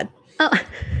on my head. Oh.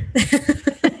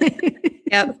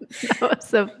 Yep. That was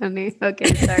so funny.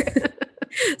 Okay, sorry.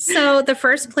 So the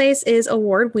first place is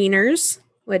Award Wieners,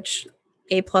 which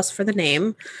A+ for the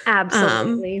name.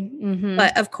 Absolutely.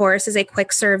 But of course, is a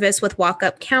quick service with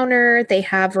walk-up counter. They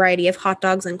have variety of hot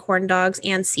dogs and corn dogs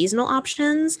and seasonal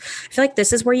options. I feel like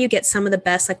this is where you get some of the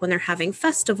best, like when they're having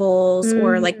festivals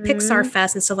or like Pixar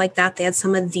Fest and stuff like that. They had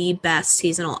some of the best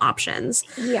seasonal options.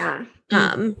 Yeah.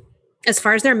 As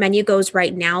far as their menu goes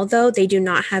right now, though, they do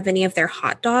not have any of their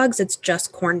hot dogs. It's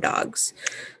just corn dogs.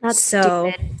 That's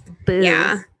stupid. Boo.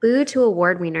 Yeah. Boo to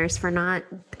award wieners for not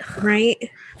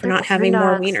for not having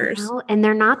more wieners. You know? And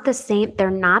they're not the same. They're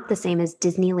not the same as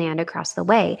Disneyland across the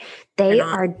way. They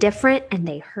are different and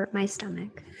they hurt my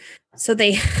stomach. So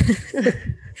they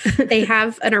they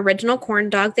have an original corn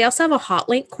dog. They also have a hot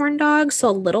link corn dog, so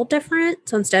a little different.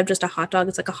 So instead of just a hot dog,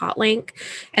 it's like a hot link.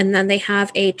 And then they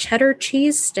have a cheddar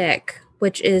cheese stick,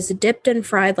 which is dipped and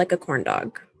fried like a corn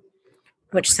dog,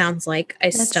 which sounds like a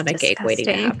stomach ache waiting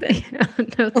to happen.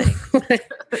 No thanks.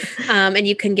 And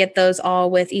you can get those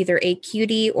all with either a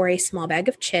cutie or a small bag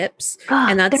of chips.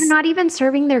 And they're not even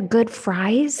serving their good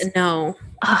fries? No.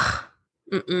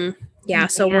 Yeah,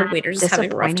 so Award Wieners is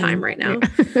having a rough time right now.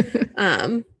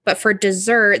 But for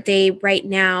dessert, they right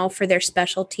now, for their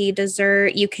specialty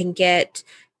dessert, you can get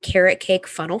carrot cake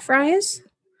funnel fries.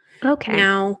 Okay.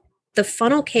 Now, the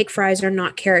funnel cake fries are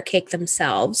not carrot cake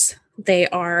themselves. They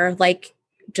are like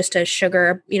just a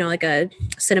sugar, like a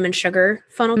cinnamon sugar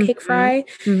funnel cake fry.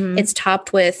 It's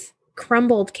topped with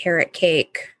crumbled carrot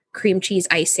cake, cream cheese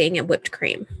icing, and whipped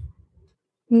cream.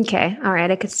 Okay. All right.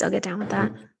 I could still get down with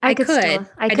that. I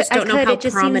just don't know how it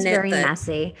just seems very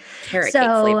messy. Carrot cake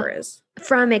flavor is.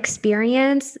 From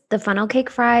experience, the funnel cake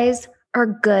fries are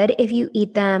good if you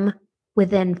eat them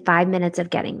within 5 minutes of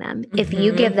getting them. If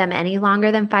you give them any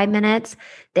longer than 5 minutes,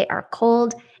 they are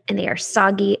cold and they are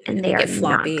soggy and they are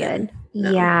not good.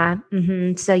 Yeah.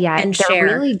 So yeah, and they're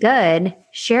really good.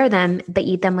 Share them, but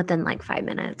eat them within like 5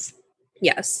 minutes.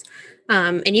 Yes.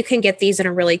 And you can get these in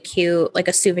a really cute, like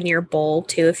a souvenir bowl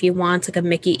too, if you want, like a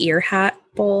Mickey ear hat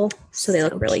bowl. So they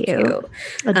look really cute.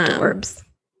 Adorbs.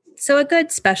 So a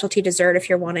good specialty dessert if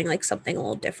you're wanting like something a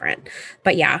little different.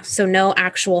 But yeah, so no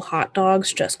actual hot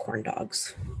dogs, just corn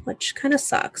dogs, which kind of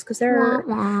sucks because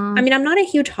I mean, I'm not a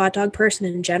huge hot dog person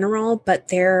in general, but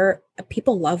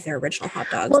people love their original hot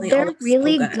dogs. Well, they're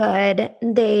really good.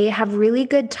 They have really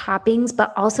good toppings,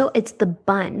 but also it's the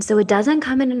bun. So it doesn't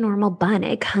come in a normal bun.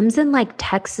 It comes in like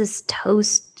Texas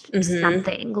toast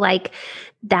something like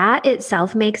that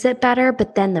itself makes it better.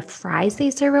 But then the fries they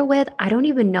serve it with, I don't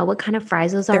even know what kind of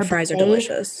fries those are. Their fries are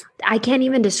delicious. I can't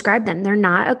even describe them. They're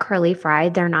not a curly fry.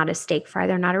 They're not a steak fry.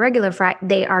 They're not a regular fry.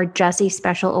 They are just a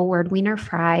special award wiener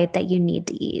fry that you need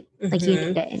to eat. Like you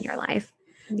need it in your life.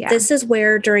 Yeah. This is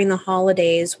where during the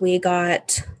holidays we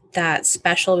got that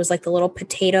special. It was like the little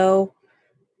potato.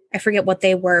 I forget what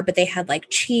they were, but they had like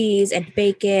cheese and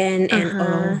bacon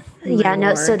and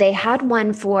so they had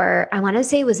one for, I want to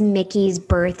say it was Mickey's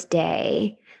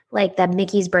birthday, like the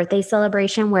Mickey's birthday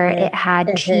celebration where it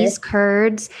had cheese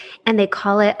curds and they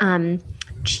call it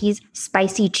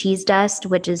spicy cheese dust,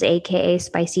 which is AKA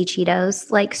spicy Cheetos,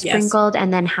 like sprinkled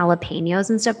and then jalapenos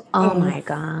and stuff. Oh my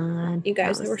God. You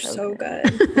guys, they were so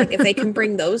good. Like if they can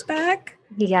bring those back.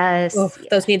 Yes.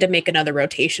 Those need to make another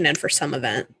rotation in for some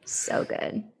event. So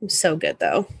good. So good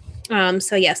though.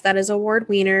 So yes, that is Award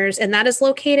Wieners and that is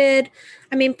located,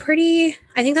 I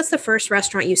think that's the first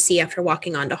restaurant you see after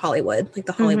walking onto Hollywood, like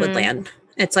the Hollywood Land.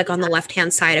 It's like on the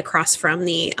left-hand side across from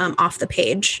the off the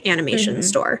page animation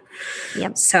store.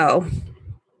 Yep. So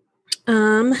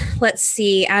let's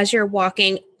see, as you're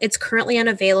walking, it's currently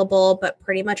unavailable, but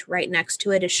pretty much right next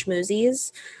to it is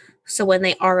Schmoozies. So when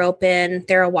they are open,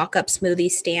 they're a walk-up smoothie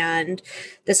stand.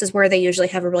 This is where they usually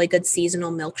have a really good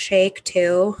seasonal milkshake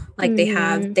too. Like they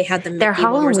had the Mickey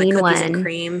one where it's like cookies and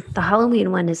cream. The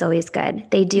Halloween one is always good.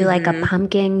 They do like a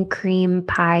pumpkin cream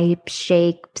pie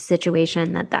shake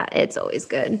situation that it's always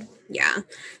good. Yeah.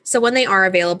 So when they are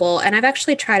available, and I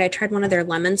tried one of their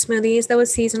lemon smoothies that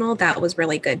was seasonal. That was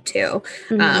really good too.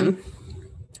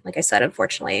 Like I said,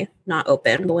 unfortunately not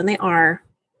open, but when they are,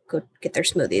 go get their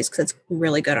smoothies because it's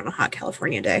really good on a hot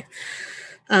California day.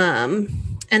 And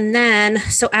then,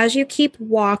 so as you keep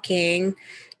walking,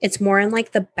 it's more in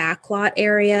like the backlot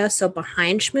area. So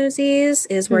behind Schmoozies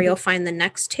is where you'll find the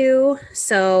next two.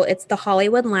 So it's the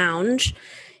Hollywood Lounge.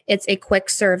 It's a quick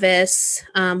service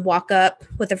walk up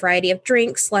with a variety of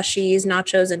drinks, slushies,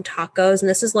 nachos, and tacos. And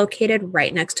this is located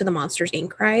right next to the Monsters,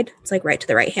 Inc. ride. It's like right to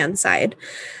the right-hand side.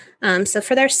 So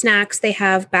for their snacks, they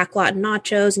have backlot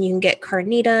nachos and you can get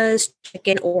carnitas,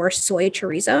 chicken, or soy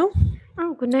chorizo.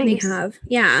 Oh, good, They nice. have,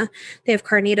 yeah, they have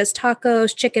carnitas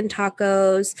tacos, chicken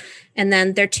tacos, and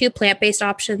then they're two plant-based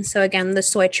options. So again, the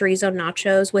soy chorizo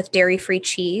nachos with dairy-free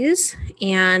cheese,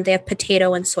 and they have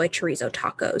potato and soy chorizo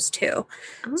tacos too.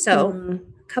 So Oh,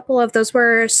 a couple of those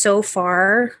were so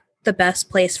far the best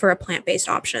place for a plant-based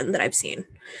option that I've seen,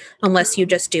 unless you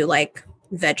just do like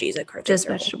veggies at Cartoon just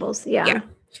Circle. vegetables. Yeah. Yeah.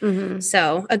 Mm-hmm.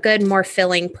 So, a good, more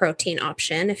filling protein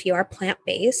option if you are plant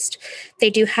based. They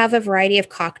do have a variety of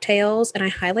cocktails, and I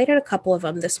highlighted a couple of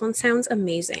them. This one sounds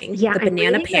amazing. Yeah, The I'm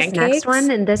banana reading this next pancakes.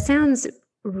 one, and this sounds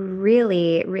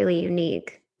really, really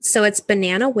unique. So, it's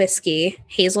banana whiskey,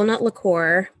 hazelnut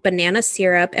liqueur, banana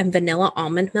syrup, and vanilla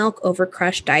almond milk over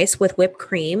crushed ice with whipped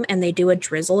cream, and they do a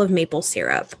drizzle of maple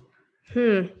syrup.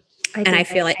 I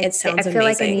feel like it sounds I feel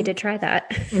like I need amazing. to try that.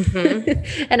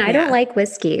 Mhm. And I don't Yeah. like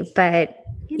whiskey, but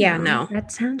Yeah, no.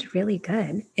 that sounds really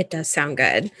good. It does sound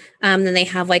good. Then they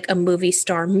have like a movie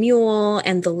star mule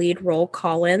and the lead role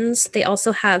Collins. They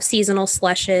also have seasonal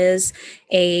slushes,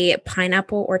 a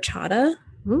pineapple horchata,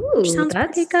 which Ooh, sounds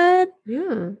pretty that's good.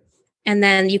 yeah. And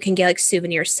then you can get like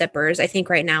souvenir sippers. I think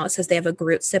right now it says they have a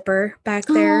Groot sipper back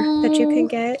there that you can Oh,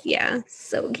 get. Yeah.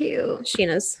 so cute.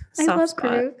 Sheena's I soft love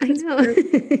spot. Groot. I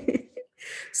know.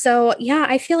 So yeah,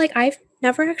 I feel like I've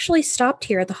never actually stopped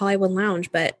here at the Hollywood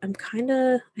Lounge, but I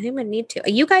think I need to.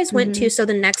 You guys went to, so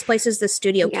the next place is the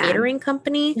Studio Yeah. Catering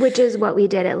Company. Which is what we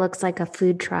did. It looks like a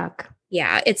food truck.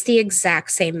 Yeah, it's the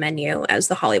exact same menu as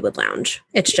the Hollywood Lounge.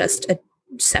 It's just a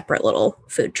separate little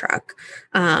food truck.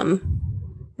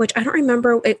 Which I don't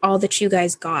remember all that you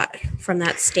guys got from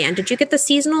that stand. Did you get the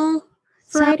seasonal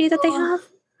variety that they have?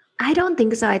 I don't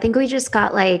think so. I think we just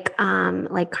got like carne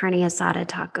asada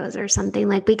tacos or something.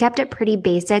 Like we kept it pretty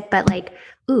basic, but like,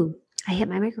 ooh, I hit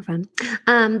my microphone.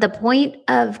 The point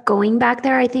of going back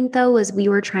there, I think though, was we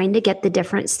were trying to get the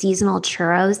different seasonal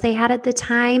churros they had at the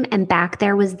time. And back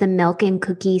there was the milk and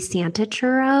cookie Santa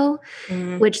churro,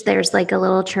 which there's like a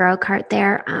little churro cart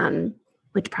there.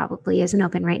 Which probably isn't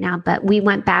open right now, but we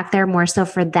went back there more so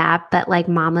for that. But like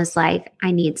mom was like,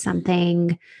 I need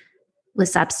something with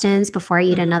substance before I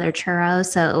eat another churro.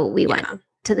 So we went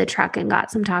to the truck and got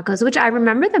some tacos, which I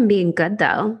remember them being good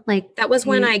though. Like that was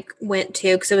when I went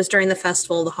to, because it was during the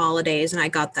festival of the holidays, and I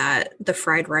got the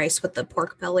fried rice with the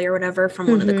pork belly or whatever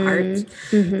from one of the carts.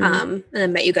 And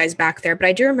then met you guys back there. But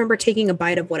I do remember taking a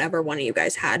bite of whatever one of you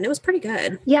guys had, and it was pretty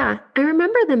good. Yeah, I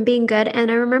remember them being good,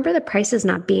 and I remember the prices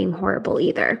not being horrible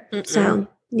either. So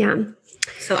yeah.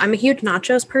 So I'm a huge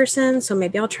nachos person, so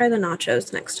maybe I'll try the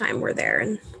nachos next time we're there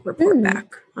and report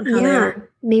back on how they are.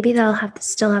 Maybe they'll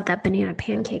still have that banana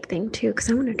pancake thing too,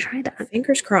 because I want to try that.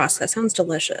 Fingers crossed. That sounds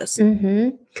delicious.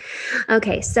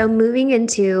 Okay, so moving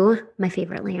into my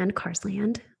favorite land, Cars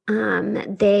Land.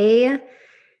 They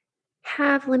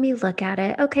have, let me look at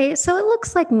it. Okay, so it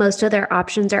looks like most of their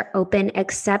options are open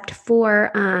except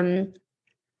for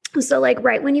so like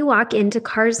right when you walk into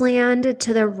Cars Land,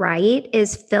 to the right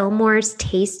is Fillmore's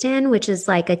Taste In, which is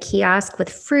like a kiosk with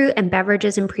fruit and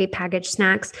beverages and prepackaged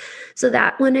snacks. So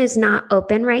that one is not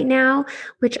open right now,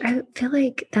 which I feel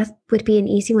like that would be an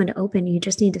easy one to open. You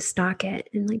just need to stock it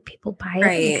and like people buy it.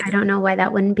 Right. Like, I don't know why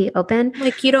that wouldn't be open.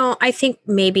 Like I think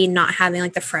maybe not having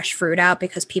like the fresh fruit out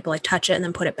because people like touch it and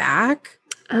then put it back.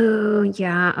 Oh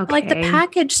yeah. Okay. Like the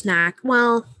packaged snack.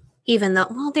 Well, even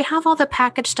though, they have all the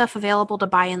packaged stuff available to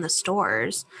buy in the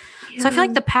stores. Yeah. So I feel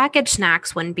like the packaged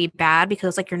snacks wouldn't be bad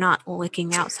because like you're not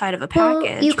licking outside of a package.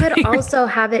 Well, you could also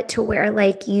have it to where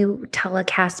like you tell a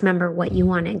cast member what you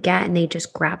want to get and they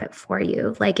just grab it for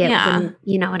you. Like it wouldn't,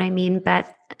 you know what I mean?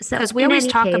 But so because we always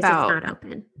talk about it's not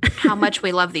open. how much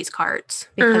we love these carts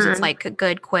because it's like a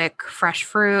good, quick, fresh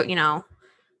fruit,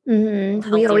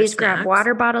 We always grab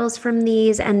water bottles from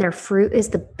these, and their fruit is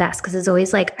the best because it's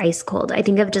always like ice cold. I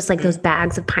think of just like those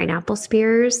bags of pineapple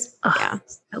spears. Oh, yeah,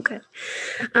 so good.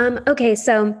 Okay,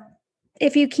 so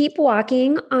if you keep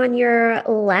walking, on your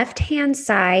left-hand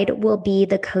side will be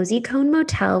the Cozy Cone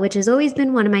Motel, which has always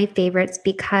been one of my favorites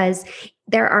because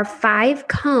there are 5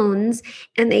 cones,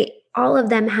 and all of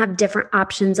them have different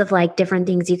options of like different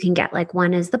things you can get. Like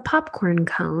one is the popcorn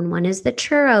cone, one is the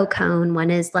churro cone,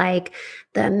 one is like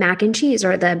the mac and cheese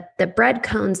or the bread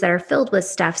cones that are filled with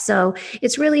stuff. So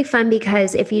it's really fun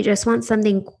because if you just want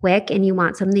something quick and you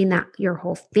want something that your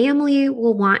whole family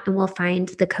will want and will find,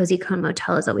 the Cozy Cone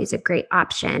Motel is always a great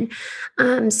option.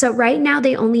 So right now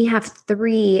they only have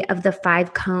 3 of the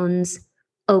 5 cones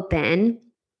open.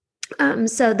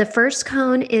 So the first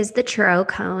cone is the churro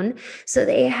cone. So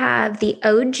they have the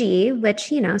OG,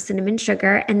 which, cinnamon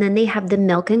sugar, and then they have the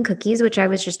milk and cookies, which I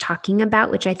was just talking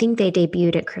about, which I think they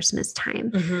debuted at Christmas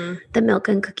time. The milk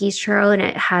and cookies churro, and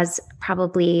it has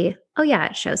probably Oh yeah,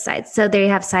 it shows sides. So they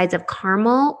have sides of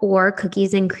caramel or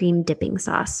cookies and cream dipping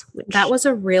sauce, which That was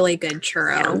a really good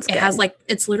churro. sounds It good. has like,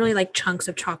 it's literally like chunks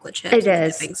of chocolate chips It with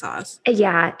is. dipping sauce.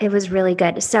 Yeah, it was really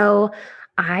good. So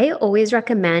I always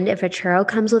recommend if a churro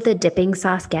comes with a dipping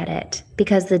sauce, get it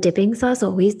because the dipping sauce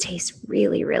always tastes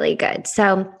really, really good.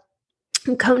 So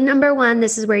cone number one,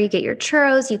 this is where you get your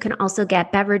churros. You can also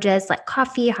get beverages like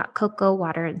coffee, hot cocoa,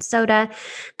 water, and soda.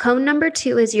 Cone number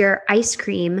two is your ice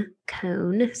cream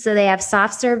cone. So they have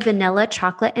soft serve vanilla,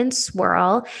 chocolate, and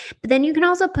swirl. But then you can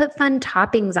also put fun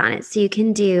toppings on it. So you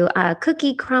can do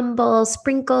cookie crumble,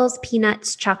 sprinkles,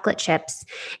 peanuts, chocolate chips.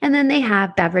 And then they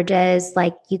have beverages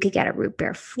like you could get a root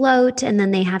beer float, and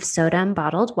then they have soda and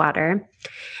bottled water.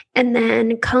 And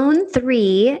then cone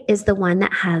three is the one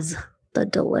that has the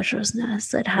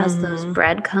deliciousness. It has those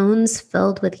bread cones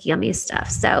filled with yummy stuff.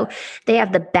 So they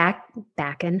have the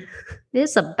bacon.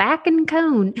 It's a bacon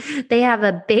cone. They have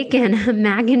a bacon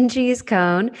mac and cheese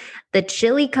cone, the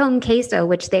chili cone queso,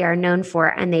 which they are known for,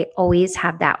 and they always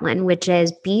have that one, which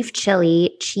is beef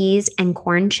chili, cheese, and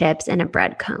corn chips in a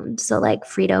bread cone. So like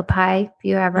Frito pie, if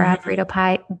you ever had Frito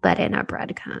pie, but in a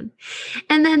bread cone.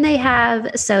 And then they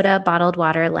have soda, bottled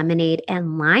water, lemonade,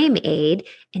 and limeade,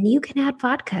 and you can add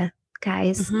vodka.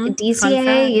 Guys,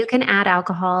 DCA, you can add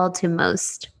alcohol to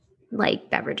most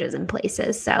like beverages and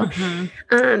places. So,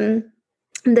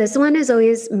 this one is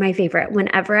always my favorite.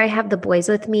 Whenever I have the boys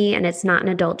with me and it's not an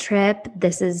adult trip,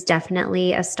 this is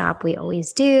definitely a stop we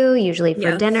always do, usually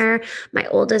for dinner. My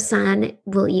oldest son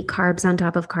will eat carbs on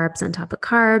top of carbs on top of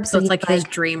carbs. So it's like his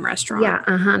dream restaurant.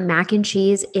 Yeah. Mac and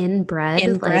cheese in bread.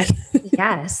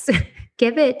 Yes.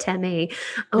 Give it to me.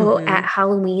 Oh, at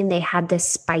Halloween, they had this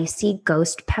spicy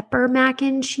ghost pepper mac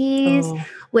and cheese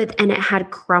and it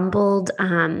had crumbled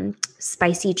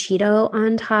spicy Cheeto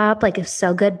on top. Like it's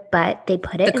so good, but they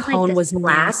put it in like this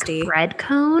black bread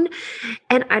cone.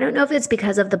 And I don't know if it's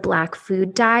because of the black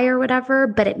food dye or whatever,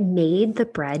 but it made the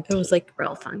bread taste like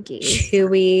real funky.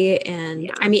 Chewy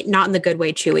and I mean, not in the good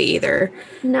way chewy either.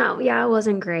 No, it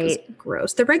wasn't great. It was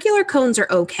gross. The regular cones are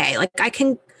okay. Like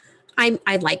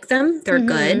I like them. They're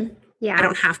good. Yeah. I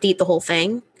don't have to eat the whole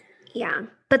thing. Yeah.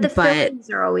 But the fillings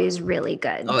are always really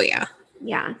good. Oh, yeah.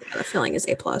 Yeah. The filling is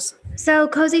A+. So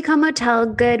Cozy Cone Motel,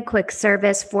 good quick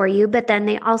service for you. But then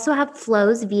they also have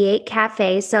Flo's V8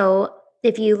 Cafe. So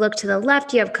if you look to the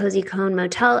left, you have Cozy Cone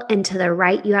Motel, and to the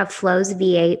right, you have Flo's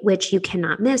V8, which you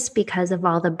cannot miss because of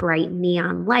all the bright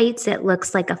neon lights. It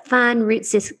looks like a fun Route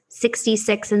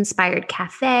 66 inspired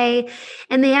cafe,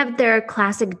 and they have their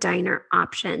classic diner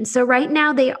option. So right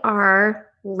now they are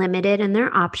limited in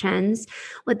their options.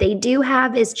 What they do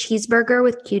have is cheeseburger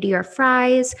with cutie or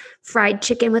fries, fried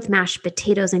chicken with mashed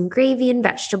potatoes and gravy and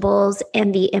vegetables,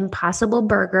 and the Impossible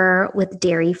Burger with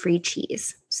dairy-free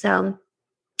cheese. So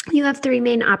you have three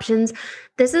main options.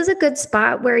 This is a good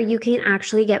spot where you can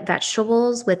actually get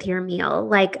vegetables with your meal.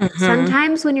 Like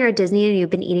sometimes when you're at Disney and you've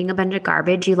been eating a bunch of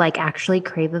garbage, you like actually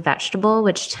crave a vegetable,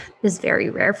 which is very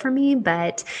rare for me,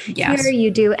 but here you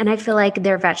do. And I feel like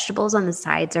their vegetables on the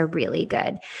sides are really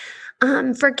good.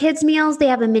 For kids' meals, they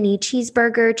have a mini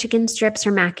cheeseburger, chicken strips,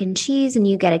 or mac and cheese, and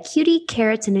you get a cutie,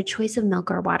 carrots, and a choice of milk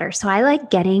or water. So I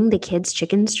like getting the kids'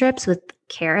 chicken strips with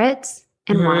carrots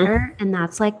and water, and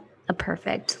that's like a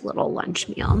perfect little lunch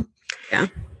meal. Yeah.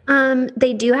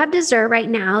 They do have dessert right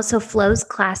now. So Flo's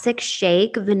classic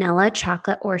shake, vanilla,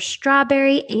 chocolate, or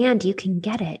strawberry, and you can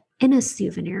get it in a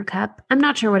souvenir cup. I'm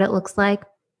not sure what it looks like,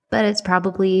 but it's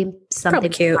probably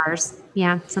something cute.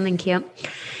 Yeah, something cute.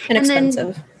 And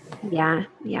expensive. Then,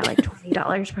 like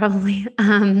 $20 probably.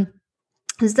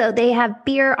 So they have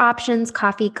beer options,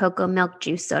 coffee, cocoa, milk,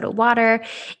 juice, soda, water,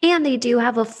 and they do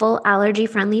have a full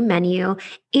allergy-friendly menu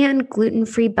and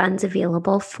gluten-free buns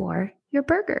available for your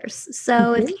burgers.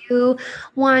 So if you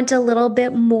want a little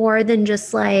bit more than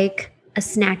just like a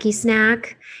snacky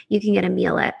snack, you can get a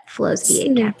meal at Flo's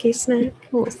V8 Snacky snack.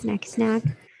 Cool, snacky snack.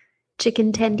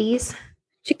 Chicken tendies.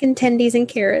 Chicken tendies and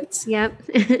carrots. Yep.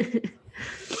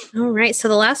 All right. So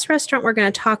the last restaurant we're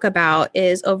going to talk about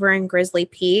is over in Grizzly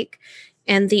Peak.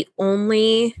 And the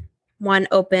only one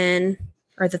open,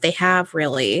 or that they have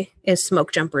really, is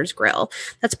Smoke Jumper's Grill.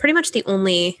 That's pretty much the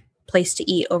only place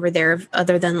to eat over there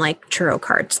other than like churro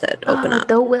carts that open up.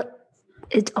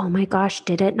 Oh my gosh,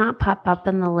 did it not pop up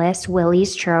in the list?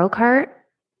 Willie's Churro Cart?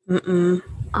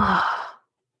 Oh,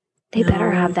 they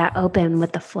better have that open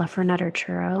with the Fluffernutter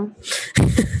churro.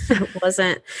 It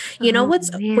wasn't. You know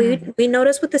what's we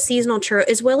noticed with the seasonal churro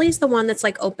is Willie's the one that's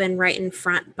like open right in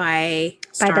front by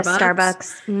Starbucks. By the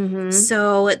Starbucks.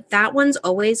 So that one's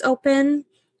always open.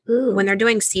 Ooh. When they're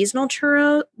doing seasonal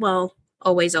churro, well,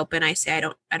 always open. I say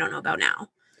I don't know about now.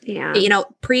 Yeah. You know,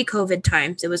 pre-COVID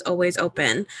times, it was always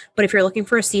open. But if you're looking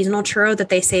for a seasonal churro that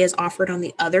they say is offered on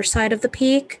the other side of the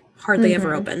peak, hardly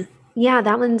ever open. Yeah,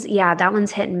 that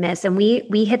one's hit and miss. And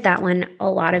we hit that one a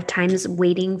lot of times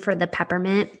waiting for the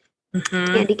peppermint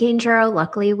candy cane churro.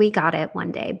 Luckily we got it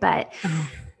one day. But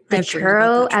the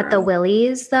churro at the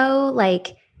Willie's though,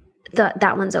 like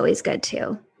that one's always good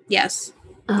too. Yes.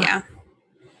 Yeah.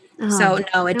 So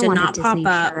no, it did not pop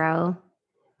up. Churro.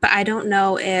 But I don't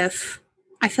know if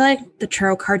I feel like the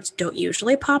churro carts don't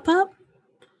usually pop up.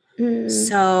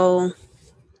 So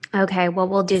okay, well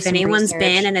we'll do. If anyone's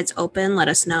been and it's open, let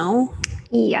us know.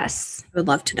 Yes, I would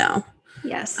love to know.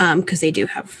 Yes, because they do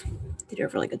have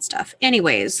really good stuff.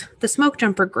 Anyways, the Smoke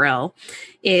Jumper Grill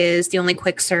is the only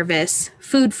quick service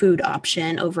food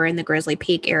option over in the Grizzly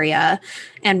Peak area.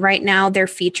 And right now they're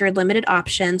featured limited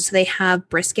options. So they have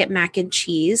brisket mac and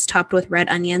cheese topped with red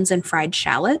onions and fried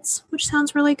shallots, which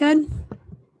sounds really good.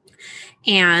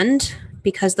 And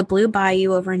because the Blue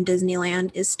Bayou over in Disneyland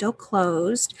is still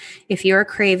closed, if you're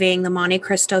craving the Monte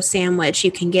Cristo sandwich,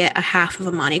 you can get a half of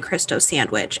a Monte Cristo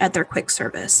sandwich at their quick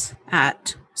service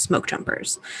at Smoke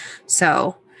Jumpers.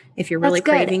 So if you're really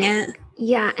craving it.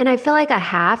 Yeah. And I feel like a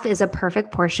half is a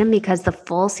perfect portion because the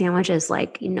full sandwich is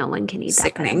like, no one can eat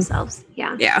that by themselves.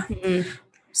 Yeah. Yeah. Mm-hmm.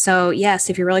 So yes,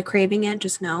 if you're really craving it,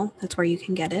 just know that's where you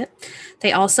can get it.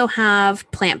 They also have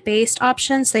plant-based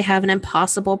options. They have an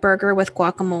Impossible Burger with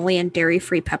guacamole and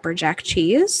dairy-free pepper jack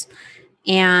cheese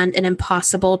and an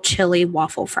Impossible chili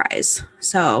waffle fries.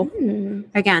 So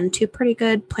again, two pretty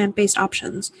good plant-based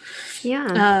options.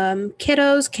 Yeah.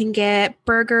 Kiddos can get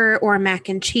burger or mac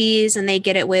and cheese, and they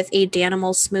get it with a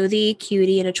Danimal smoothie,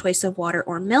 cutie, and a choice of water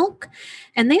or milk.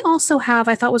 And they also have,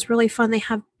 I thought was really fun, they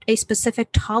have a specific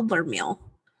toddler meal.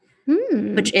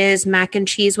 Which is mac and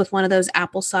cheese with one of those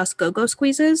applesauce go-go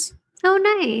squeezes. Oh,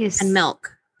 nice. And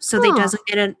milk. So they doesn't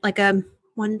get a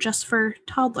one just for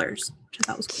toddlers, which I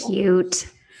thought was cool. Cute.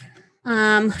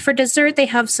 For dessert, they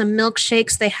have some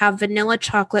milkshakes. They have vanilla,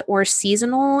 chocolate, or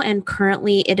seasonal. And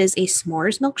currently it is a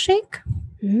s'mores milkshake.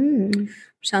 Which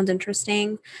sounds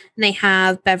interesting. And they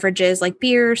have beverages like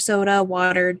beer, soda,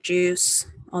 water, juice,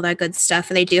 all that good stuff.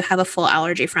 And they do have a full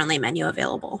allergy-friendly menu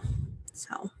available.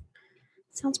 So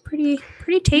sounds pretty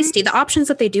tasty. The options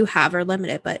that they do have are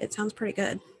limited, but it sounds pretty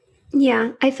good.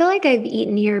 Yeah, I feel like I've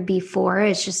eaten here before.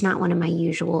 It's just not one of my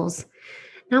usuals.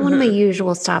 Not one of my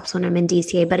usual stops when I'm in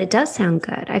DCA, but it does sound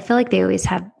good. I feel like they always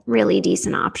have really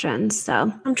decent options.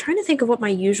 So I'm trying to think of what my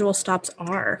usual stops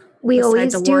are. We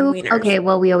always do. Okay,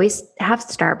 well, we always have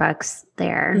Starbucks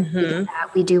there.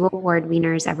 We do award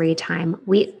wieners every time.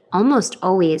 We almost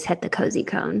always hit the Cozy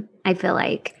Cone, I feel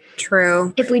like.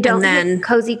 True. If we don't hit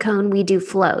Cozy Cone, we do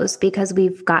Flows because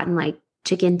we've gotten like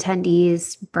chicken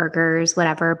tendies, burgers,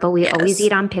 whatever. But we always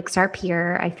eat on Pixar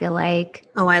Pier, I feel like.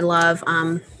 Oh, I love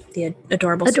the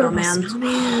Adorable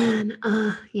Snowman.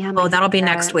 Yeah. Oh, that'll be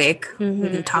next week. We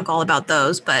can talk all about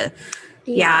those. But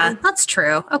yeah, that's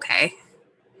true. Okay.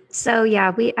 So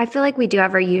yeah, I feel like we do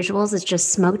have our usuals. It's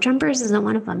just Smoke Jumpers isn't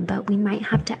one of them, but we might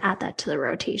have to add that to the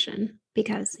rotation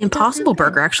because Impossible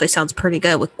Burger actually sounds pretty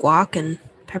good with guac and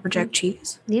pepper jack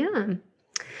cheese. Yeah.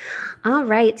 All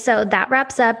right. So that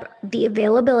wraps up the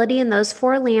availability in those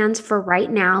 4 lands for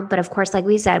right now. But of course, like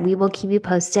we said, we will keep you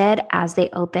posted as they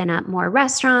open up more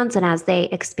restaurants and as they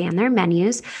expand their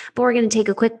menus. But we're going to take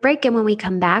a quick break. And when we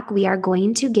come back, we are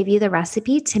going to give you the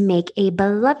recipe to make a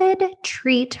beloved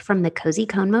treat from the Cozy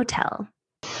Cone Motel.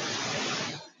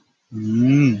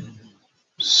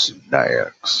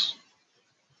 Snacks.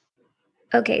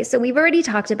 Okay, so we've already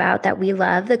talked about that we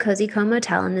love the Cozy Cone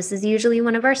Motel, and this is usually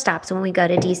one of our stops when we go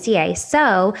to DCA.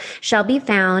 So Shelby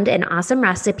found an awesome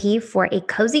recipe for a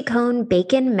Cozy Cone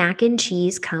bacon mac and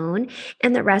cheese cone,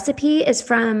 and the recipe is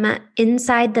from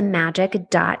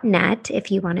InsideTheMagic.net.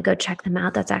 If you want to go check them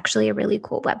out, that's actually a really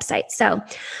cool website. So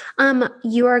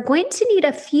you are going to need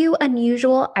a few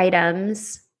unusual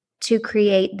items to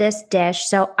create this dish.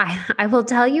 So I will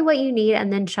tell you what you need,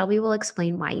 and then Shelby will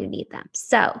explain why you need them.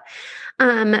 So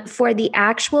for the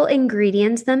actual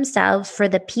ingredients themselves, for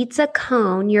the pizza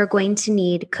cone, you're going to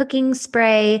need cooking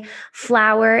spray,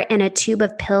 flour, and a tube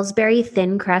of Pillsbury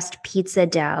thin crust pizza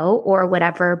dough, or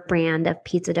whatever brand of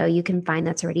pizza dough you can find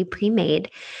that's already pre-made.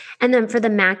 And then for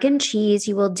the mac and cheese,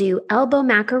 you will do elbow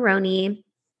macaroni,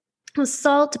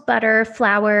 salt, butter,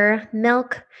 flour,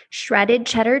 milk, shredded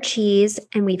cheddar cheese.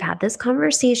 And we've had this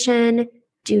conversation.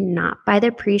 Do not buy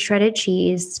the pre-shredded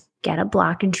cheese. Get a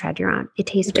block and shred your own. It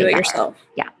tastes way better. Do it yourself.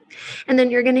 Yeah. And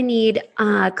then you're going to need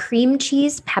cream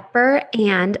cheese, pepper,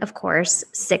 and of course,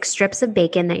 6 strips of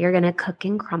bacon that you're going to cook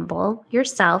and crumble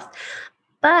yourself.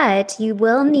 But you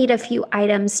will need a few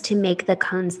items to make the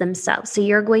cones themselves. So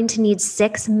you're going to need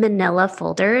 6 manila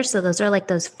folders. So those are like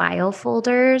those file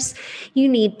folders. You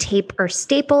need tape or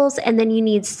staples, and then you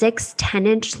need 6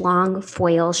 10-inch long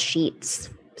foil sheets.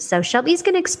 So Shelby's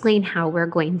going to explain how we're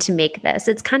going to make this.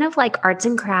 It's kind of like arts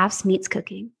and crafts meets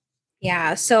cooking.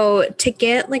 Yeah. So to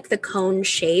get like the cone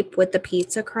shape with the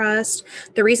pizza crust,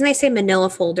 the reason I say manila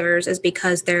folders is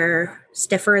because they're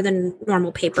stiffer than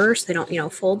normal paper. So they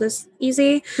don't, fold as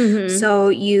easy. Mm-hmm. So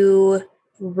you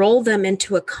roll them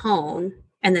into a cone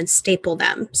and then staple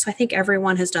them. So I think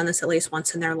everyone has done this at least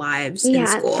once in their lives in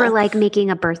school. For like making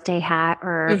a birthday hat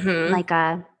or Mhm. like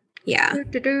a Yeah.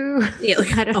 doo-doo-doo. Yeah,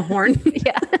 like a horn.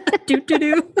 Yeah.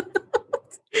 Doo-doo-doo.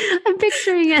 I'm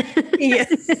picturing it.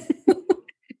 Yes.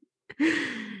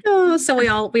 Oh, so we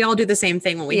all do the same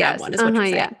thing when we have one, is what you're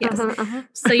saying. Yeah. Yes.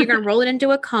 So you're going to roll it into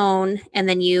a cone, and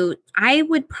then I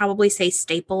would probably say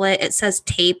staple it. It says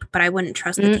tape, but I wouldn't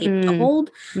trust the tape to hold.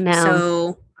 No.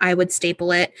 So I would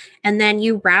staple it. And then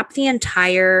you wrap the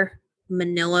entire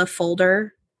manila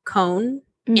folder cone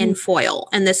in foil,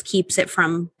 and this keeps it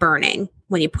from burning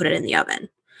when you put it in the oven.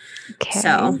 Okay.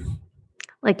 So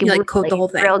like you really, coat the whole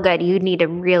thing. Real good. You need to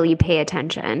really pay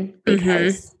attention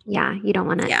because you don't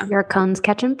want your cones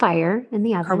catching fire in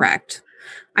the oven. Correct.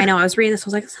 I know. I was reading this. I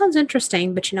was like, that sounds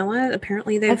interesting, but you know what?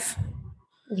 Apparently they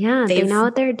know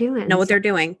what they're doing. Know what they're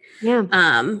doing. Yeah.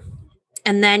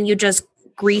 And then you just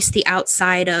grease the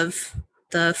outside of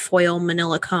the foil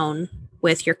manila cone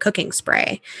with your cooking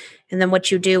spray. And then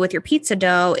what you do with your pizza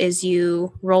dough is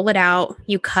you roll it out,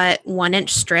 you cut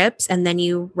 1-inch strips, and then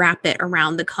you wrap it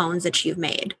around the cones that you've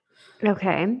made.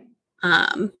 Okay.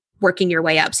 Working your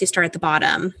way up. So you start at the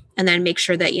bottom and then make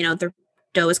sure that, the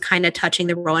dough is kind of touching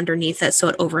the roll underneath it so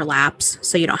it overlaps.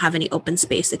 So you don't have any open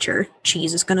space that your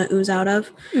cheese is going to ooze out of.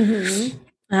 Mm-hmm.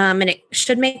 And it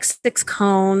should make 6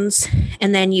 cones,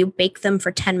 and then you bake them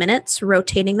for 10 minutes,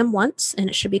 rotating them once, and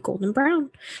it should be golden brown.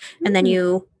 And then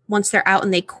once they're out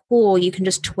and they cool, you can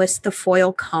just twist the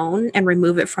foil cone and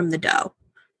remove it from the dough.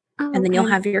 And then you'll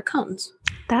have your cones.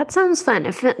 That sounds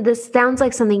fun. This sounds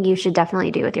like something you should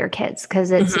definitely do with your kids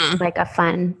because it's like a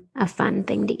fun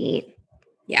thing to eat.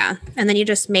 Yeah. And then you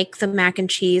just make the mac and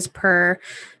cheese per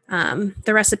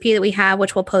the recipe that we have,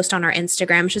 which we'll post on our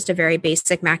Instagram. It's just a very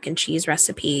basic mac and cheese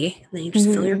recipe. And then you just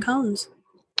fill your cones.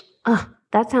 Oh,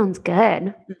 that sounds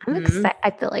good. I'm excited.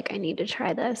 I feel like I need to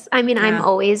try this. I mean, I'm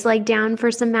always like down for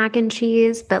some mac and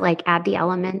cheese, but like add the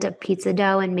element of pizza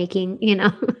dough and making,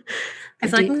 I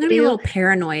feel like I'm going to be a little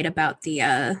paranoid about the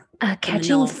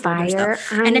catching fire.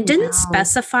 And it didn't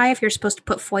specify if you're supposed to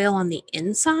put foil on the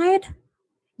inside.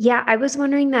 Yeah, I was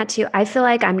wondering that too. I feel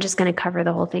like I'm just going to cover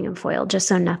the whole thing in foil just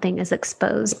so nothing is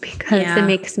exposed because it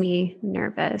makes me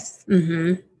nervous.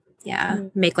 Mm-hmm. Yeah.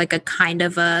 Make like a kind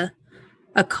of a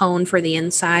cone for the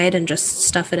inside and just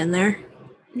stuff it in there.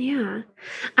 Yeah.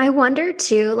 I wonder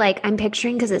too, like I'm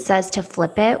picturing because it says to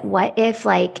flip it. What if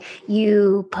like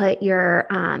you put your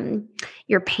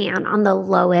pan on the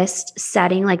lowest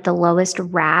setting, like the lowest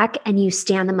rack, and you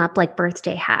stand them up like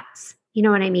birthday hats? You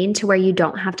know what I mean? To where you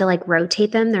don't have to like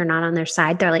rotate them. They're not on their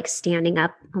side. They're like standing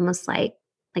up almost like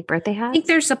birthday hats. I think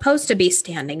they're supposed to be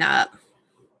standing up,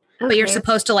 but you're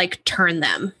supposed to like turn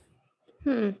them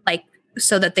like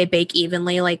so that they bake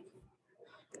evenly. Like,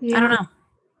 I don't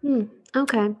know.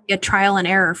 Okay. A trial and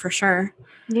error for sure.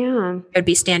 Yeah. I'd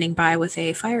be standing by with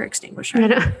a fire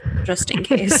extinguisher just in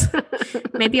case.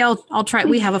 Maybe I'll try.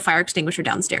 We have a fire extinguisher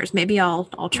downstairs. Maybe I'll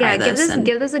try this.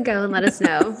 Give this a go and let us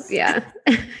know. Yeah.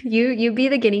 You be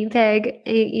the guinea pig,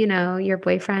 your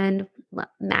boyfriend,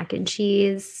 mac and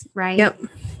cheese, right? Yep.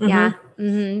 Yeah.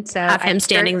 Mm-hmm. So have him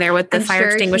standing there with the fire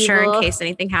extinguisher in case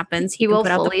anything happens. He will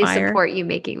fully support you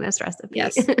making this recipe.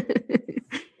 Yes.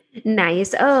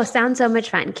 Nice. Oh, sounds so much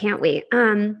fun. Can't wait.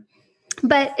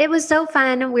 But it was so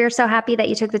fun. We're so happy that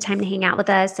you took the time to hang out with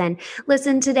us and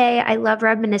listen today. I love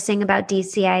reminiscing about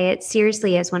DCA. It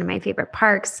seriously is one of my favorite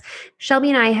parks. Shelby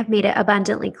and I have made it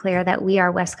abundantly clear that we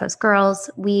are West Coast girls.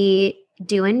 We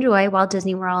do enjoy Walt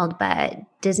Disney World, but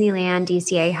Disneyland,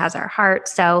 DCA has our heart.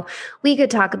 So we could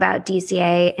talk about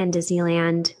DCA and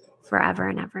Disneyland forever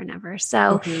and ever and ever.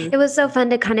 So it was so fun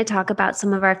to kind of talk about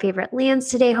some of our favorite lands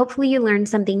today. Hopefully you learned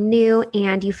something new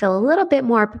and you feel a little bit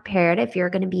more prepared if you're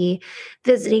going to be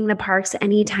visiting the parks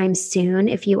anytime soon.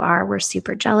 If you are, we're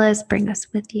super jealous. Bring us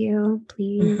with you,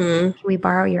 please. Can we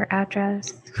borrow your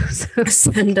address?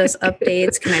 Send us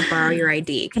updates. Can I borrow your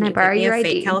ID? Can I borrow your ID?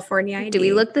 Fake California ID? Do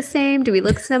we look the same? Do we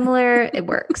look similar? It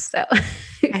works. So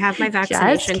I have my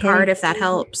vaccination card if that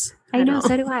helps. I know.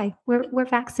 So do I. We're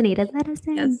vaccinated. Let us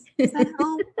in. Yes. At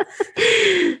home.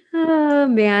 Oh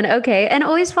man. Okay. And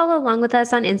always follow along with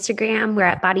us on Instagram. We're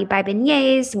at Body by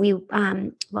Beignets.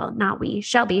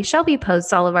 Shelby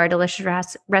posts all of our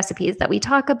delicious recipes that we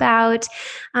talk about.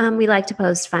 We like to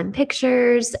post fun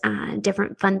pictures,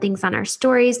 different fun things on our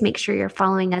stories. Make sure you're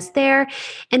following us there.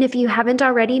 And if you haven't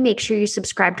already, make sure you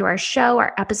subscribe to our show.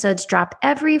 Our episodes drop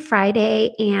every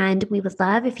Friday, and we would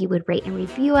love if you would rate and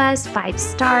review us 5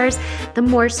 stars. The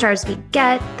more stars we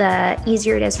get, the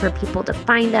easier it is for people to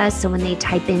find us. So when they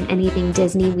type in anything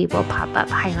Disney, we will pop up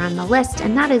higher on the list.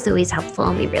 And that is always helpful,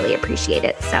 and we really appreciate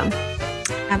it. So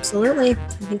absolutely. I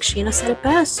think Sheena said it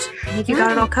best. I think you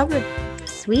got it all covered.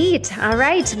 Sweet. All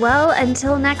right. Well,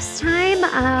 until next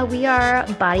time, we are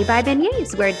Body by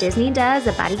Beignets, where Disney does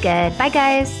a body good. Bye,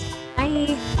 guys.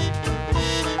 Bye.